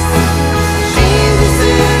streets, Jesus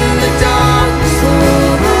in the darkness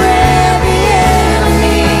over every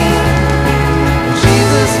enemy,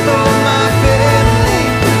 Jesus for my family.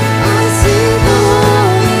 I sing the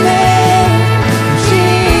holy name,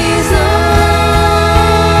 Jesus.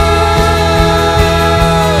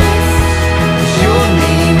 Your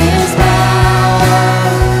name is power.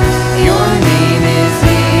 Your name is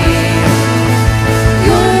healing.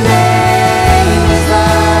 Your name is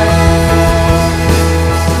life.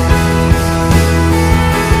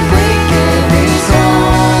 Break every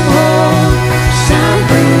stronghold. Shine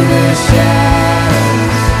through the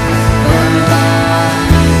shadows. Burn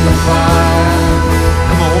like a fire.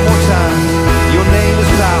 Come on, one more time. Your name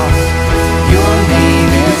is power. Your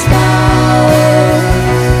name is power.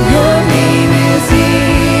 Your name is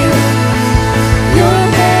healing. Your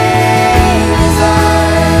name is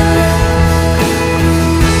life.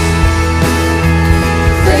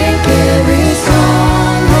 Break every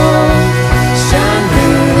stronghold. Shine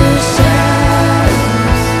through the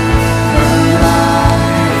shadows. Burn like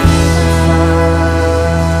a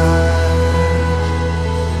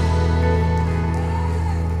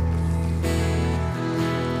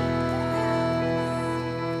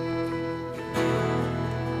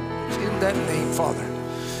In that name, Father,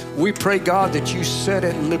 we pray, God, that you set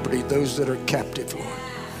at liberty those that are captive, Lord.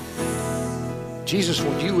 Jesus,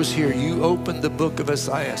 when you was here, you opened the book of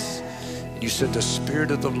Isaiah. And you said, the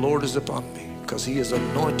Spirit of the Lord is upon me, because he has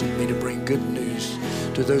anointed me to bring good news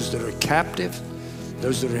to those that are captive,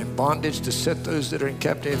 those that are in bondage, to set those that are in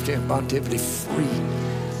captivity and bondage free.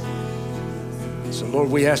 So Lord,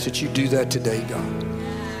 we ask that you do that today,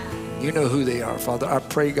 God. You know who they are, Father. I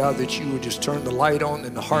pray, God, that you would just turn the light on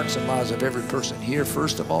in the hearts and lives of every person here,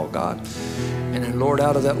 first of all, God. And then, Lord,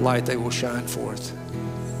 out of that light, they will shine forth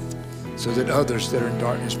so that others that are in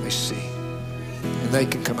darkness may see. And they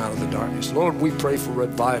can come out of the darkness. Lord, we pray for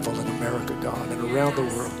revival in America, God, and around the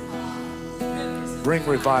world. Bring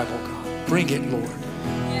revival, God. Bring it, Lord.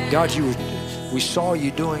 God, we saw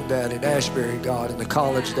you doing that at Ashbury, God, in the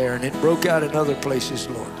college there, and it broke out in other places,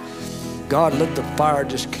 Lord. God, let the fire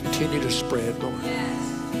just continue to spread, Lord.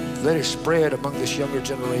 Let it spread among this younger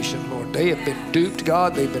generation, Lord. They have been duped,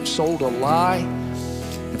 God. They've been sold a lie.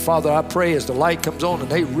 And Father, I pray as the light comes on and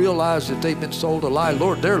they realize that they've been sold a lie,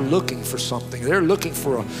 Lord, they're looking for something. They're looking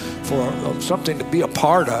for something to be a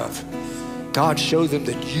part of. God, show them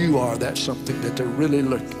that you are that something that they're really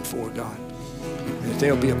looking for, God. And that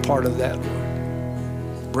they'll be a part of that,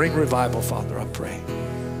 Lord. Bring revival, Father, I pray.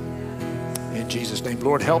 In Jesus' name,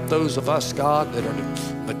 Lord, help those of us, God, that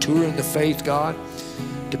are mature in the faith, God,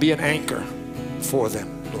 to be an anchor for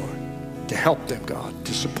them, Lord, to help them, God,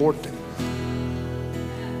 to support them.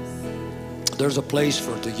 There's a place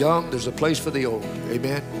for the young, there's a place for the old,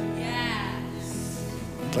 amen?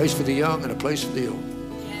 A place for the young and a place for the old.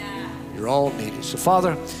 You're all needed. So,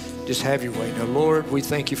 Father, just have your way. Now, Lord, we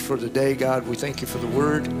thank you for the day, God. We thank you for the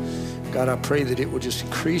word. God, I pray that it will just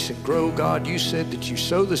increase and grow. God, you said that you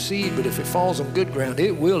sow the seed, but if it falls on good ground,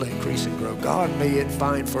 it will increase and grow. God, may it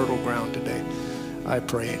find fertile ground today. I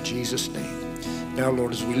pray in Jesus' name. Now,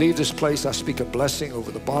 Lord, as we leave this place, I speak a blessing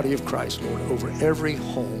over the body of Christ, Lord, over every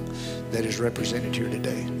home that is represented here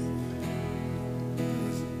today.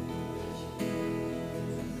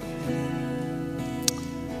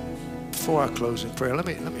 Before I close in prayer, let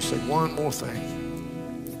me say one more thing.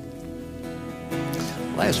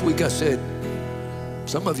 Last week I said,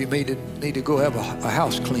 some of you may need to go have a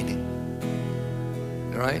house cleaning.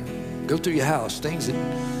 All right? Go through your house. Things that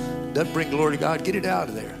doesn't bring glory to God, get it out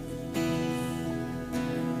of there.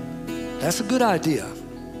 That's a good idea.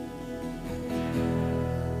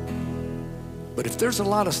 But if there's a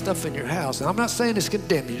lot of stuff in your house, and I'm not saying it's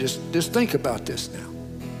condemned, you just think about this now.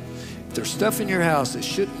 If there's stuff in your house that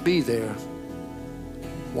shouldn't be there,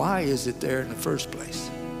 why is it there in the first place?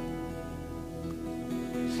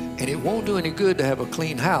 And it won't do any good to have a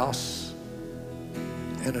clean house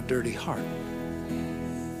and a dirty heart.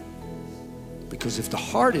 Because if the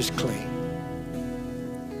heart is clean,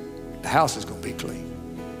 the house is going to be clean.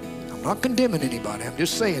 I'm not condemning anybody. I'm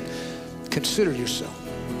just saying, consider yourself.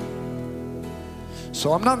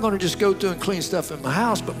 So I'm not going to just go through and clean stuff in my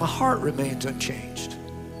house, but my heart remains unchanged.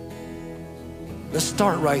 Let's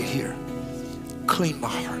start right here. Clean my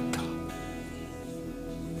heart, God.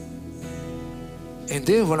 And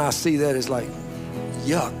then when I see that, it's like,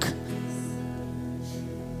 yuck.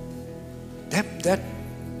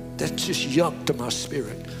 That's just yuck to my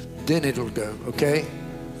spirit. Then it'll go, okay?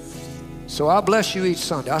 So I bless you each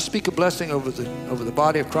Sunday. I speak a blessing over the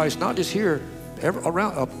body of Christ, not just here,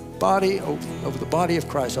 around a body, over the body of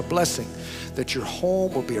Christ, a blessing that your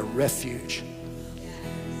home will be a refuge.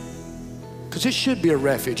 Because it should be a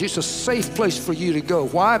refuge. It's a safe place for you to go.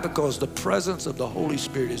 Why? Because the presence of the Holy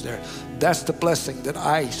Spirit is there. That's the blessing that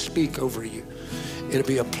I speak over you. It'll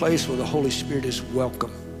be a place where the Holy Spirit is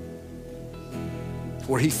welcome,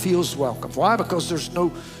 where he feels welcome. Why? Because there's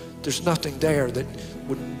nothing there that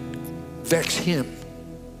would vex him,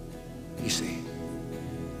 you see.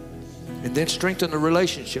 And then strengthen the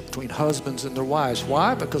relationship between husbands and their wives.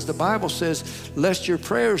 Why? Because the Bible says, lest your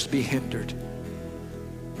prayers be hindered.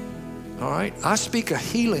 All right? I speak a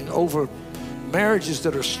healing over marriages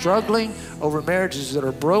that are struggling, over marriages that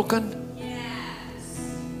are broken.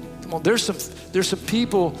 Come on, there's some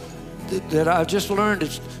people that I've just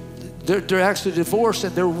learned they're actually divorced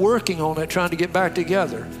and they're working on it, trying to get back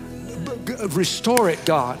together. Restore it,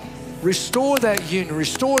 God. Restore that union.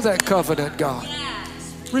 Restore that covenant, God.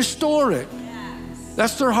 Restore it.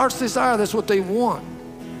 That's their heart's desire. That's what they want.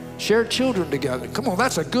 Share children together. Come on,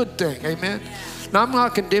 that's a good thing. Amen. Now, I'm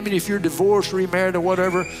not condemning if you're divorced, remarried, or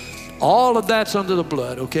whatever. All of that's under the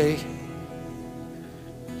blood, okay?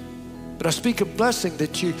 But I speak a blessing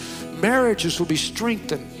that marriages will be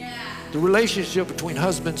strengthened. The relationship between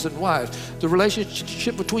husbands and wives. The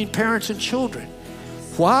relationship between parents and children.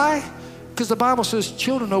 Why? Because the Bible says,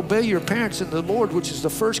 children, obey your parents in the Lord, which is the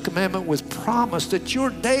first commandment, with promise that your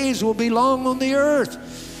days will be long on the earth.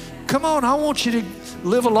 Come on, I want you to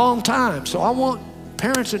live a long time. So I want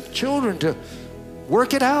parents and children to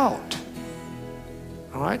work it out.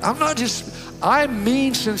 All right? I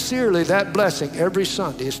mean sincerely that blessing every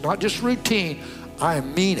Sunday. It's not just routine. I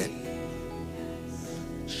mean it.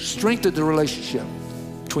 Strengthen the relationship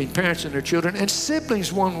between parents and their children and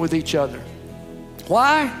siblings one with each other.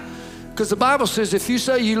 Why? Because the Bible says if you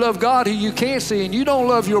say you love God who you can't see and you don't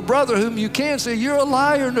love your brother whom you can see, you're a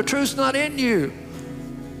liar and the truth's not in you.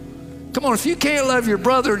 Come on, if you can't love your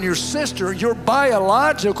brother and your sister, your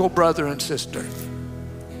biological brother and sister.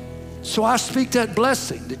 So I speak that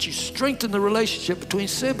blessing that you strengthen the relationship between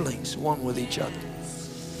siblings one with each other.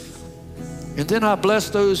 And then I bless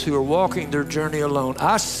those who are walking their journey alone.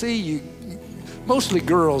 I see you, mostly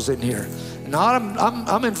girls in here. Now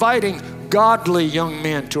I'm inviting godly young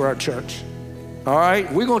men to our church. All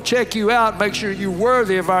right? We're going to check you out, make sure you're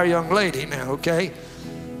worthy of our young lady now, okay?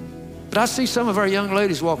 But I see some of our young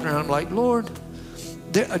ladies walking around. I'm like, Lord,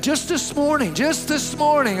 just this morning,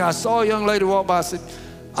 I saw a young lady walk by. I said,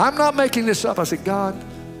 I'm not making this up. I said, God,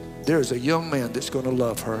 there's a young man that's going to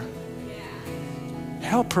love her.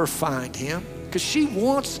 Help her find him, because she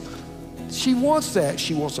wants that.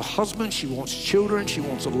 She wants a husband. She wants children. She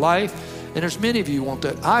wants a life. And there's many of you who want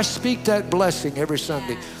that. I speak that blessing every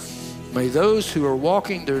Sunday. May those who are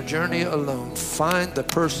walking their journey alone find the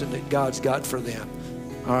person that God's got for them.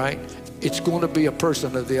 All right? It's going to be a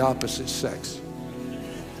person of the opposite sex.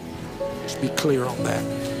 Let's be clear on that.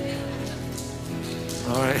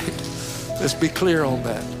 All right? Let's be clear on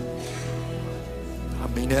that. I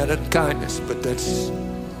mean that in kindness, but that's,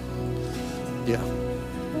 yeah.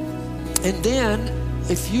 And then,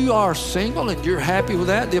 if you are single and you're happy with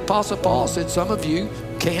that, the Apostle Paul said some of you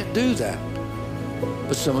can't do that.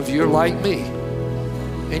 But some of you are like me.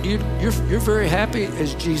 And you're very happy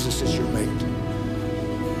as Jesus is your mate.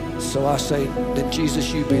 So I say, then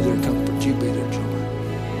Jesus, you be their comfort, you be their joy.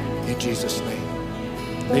 In Jesus' name.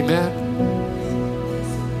 Amen.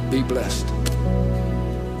 Be blessed.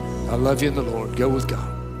 I love you in the Lord. Go with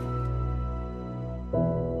God.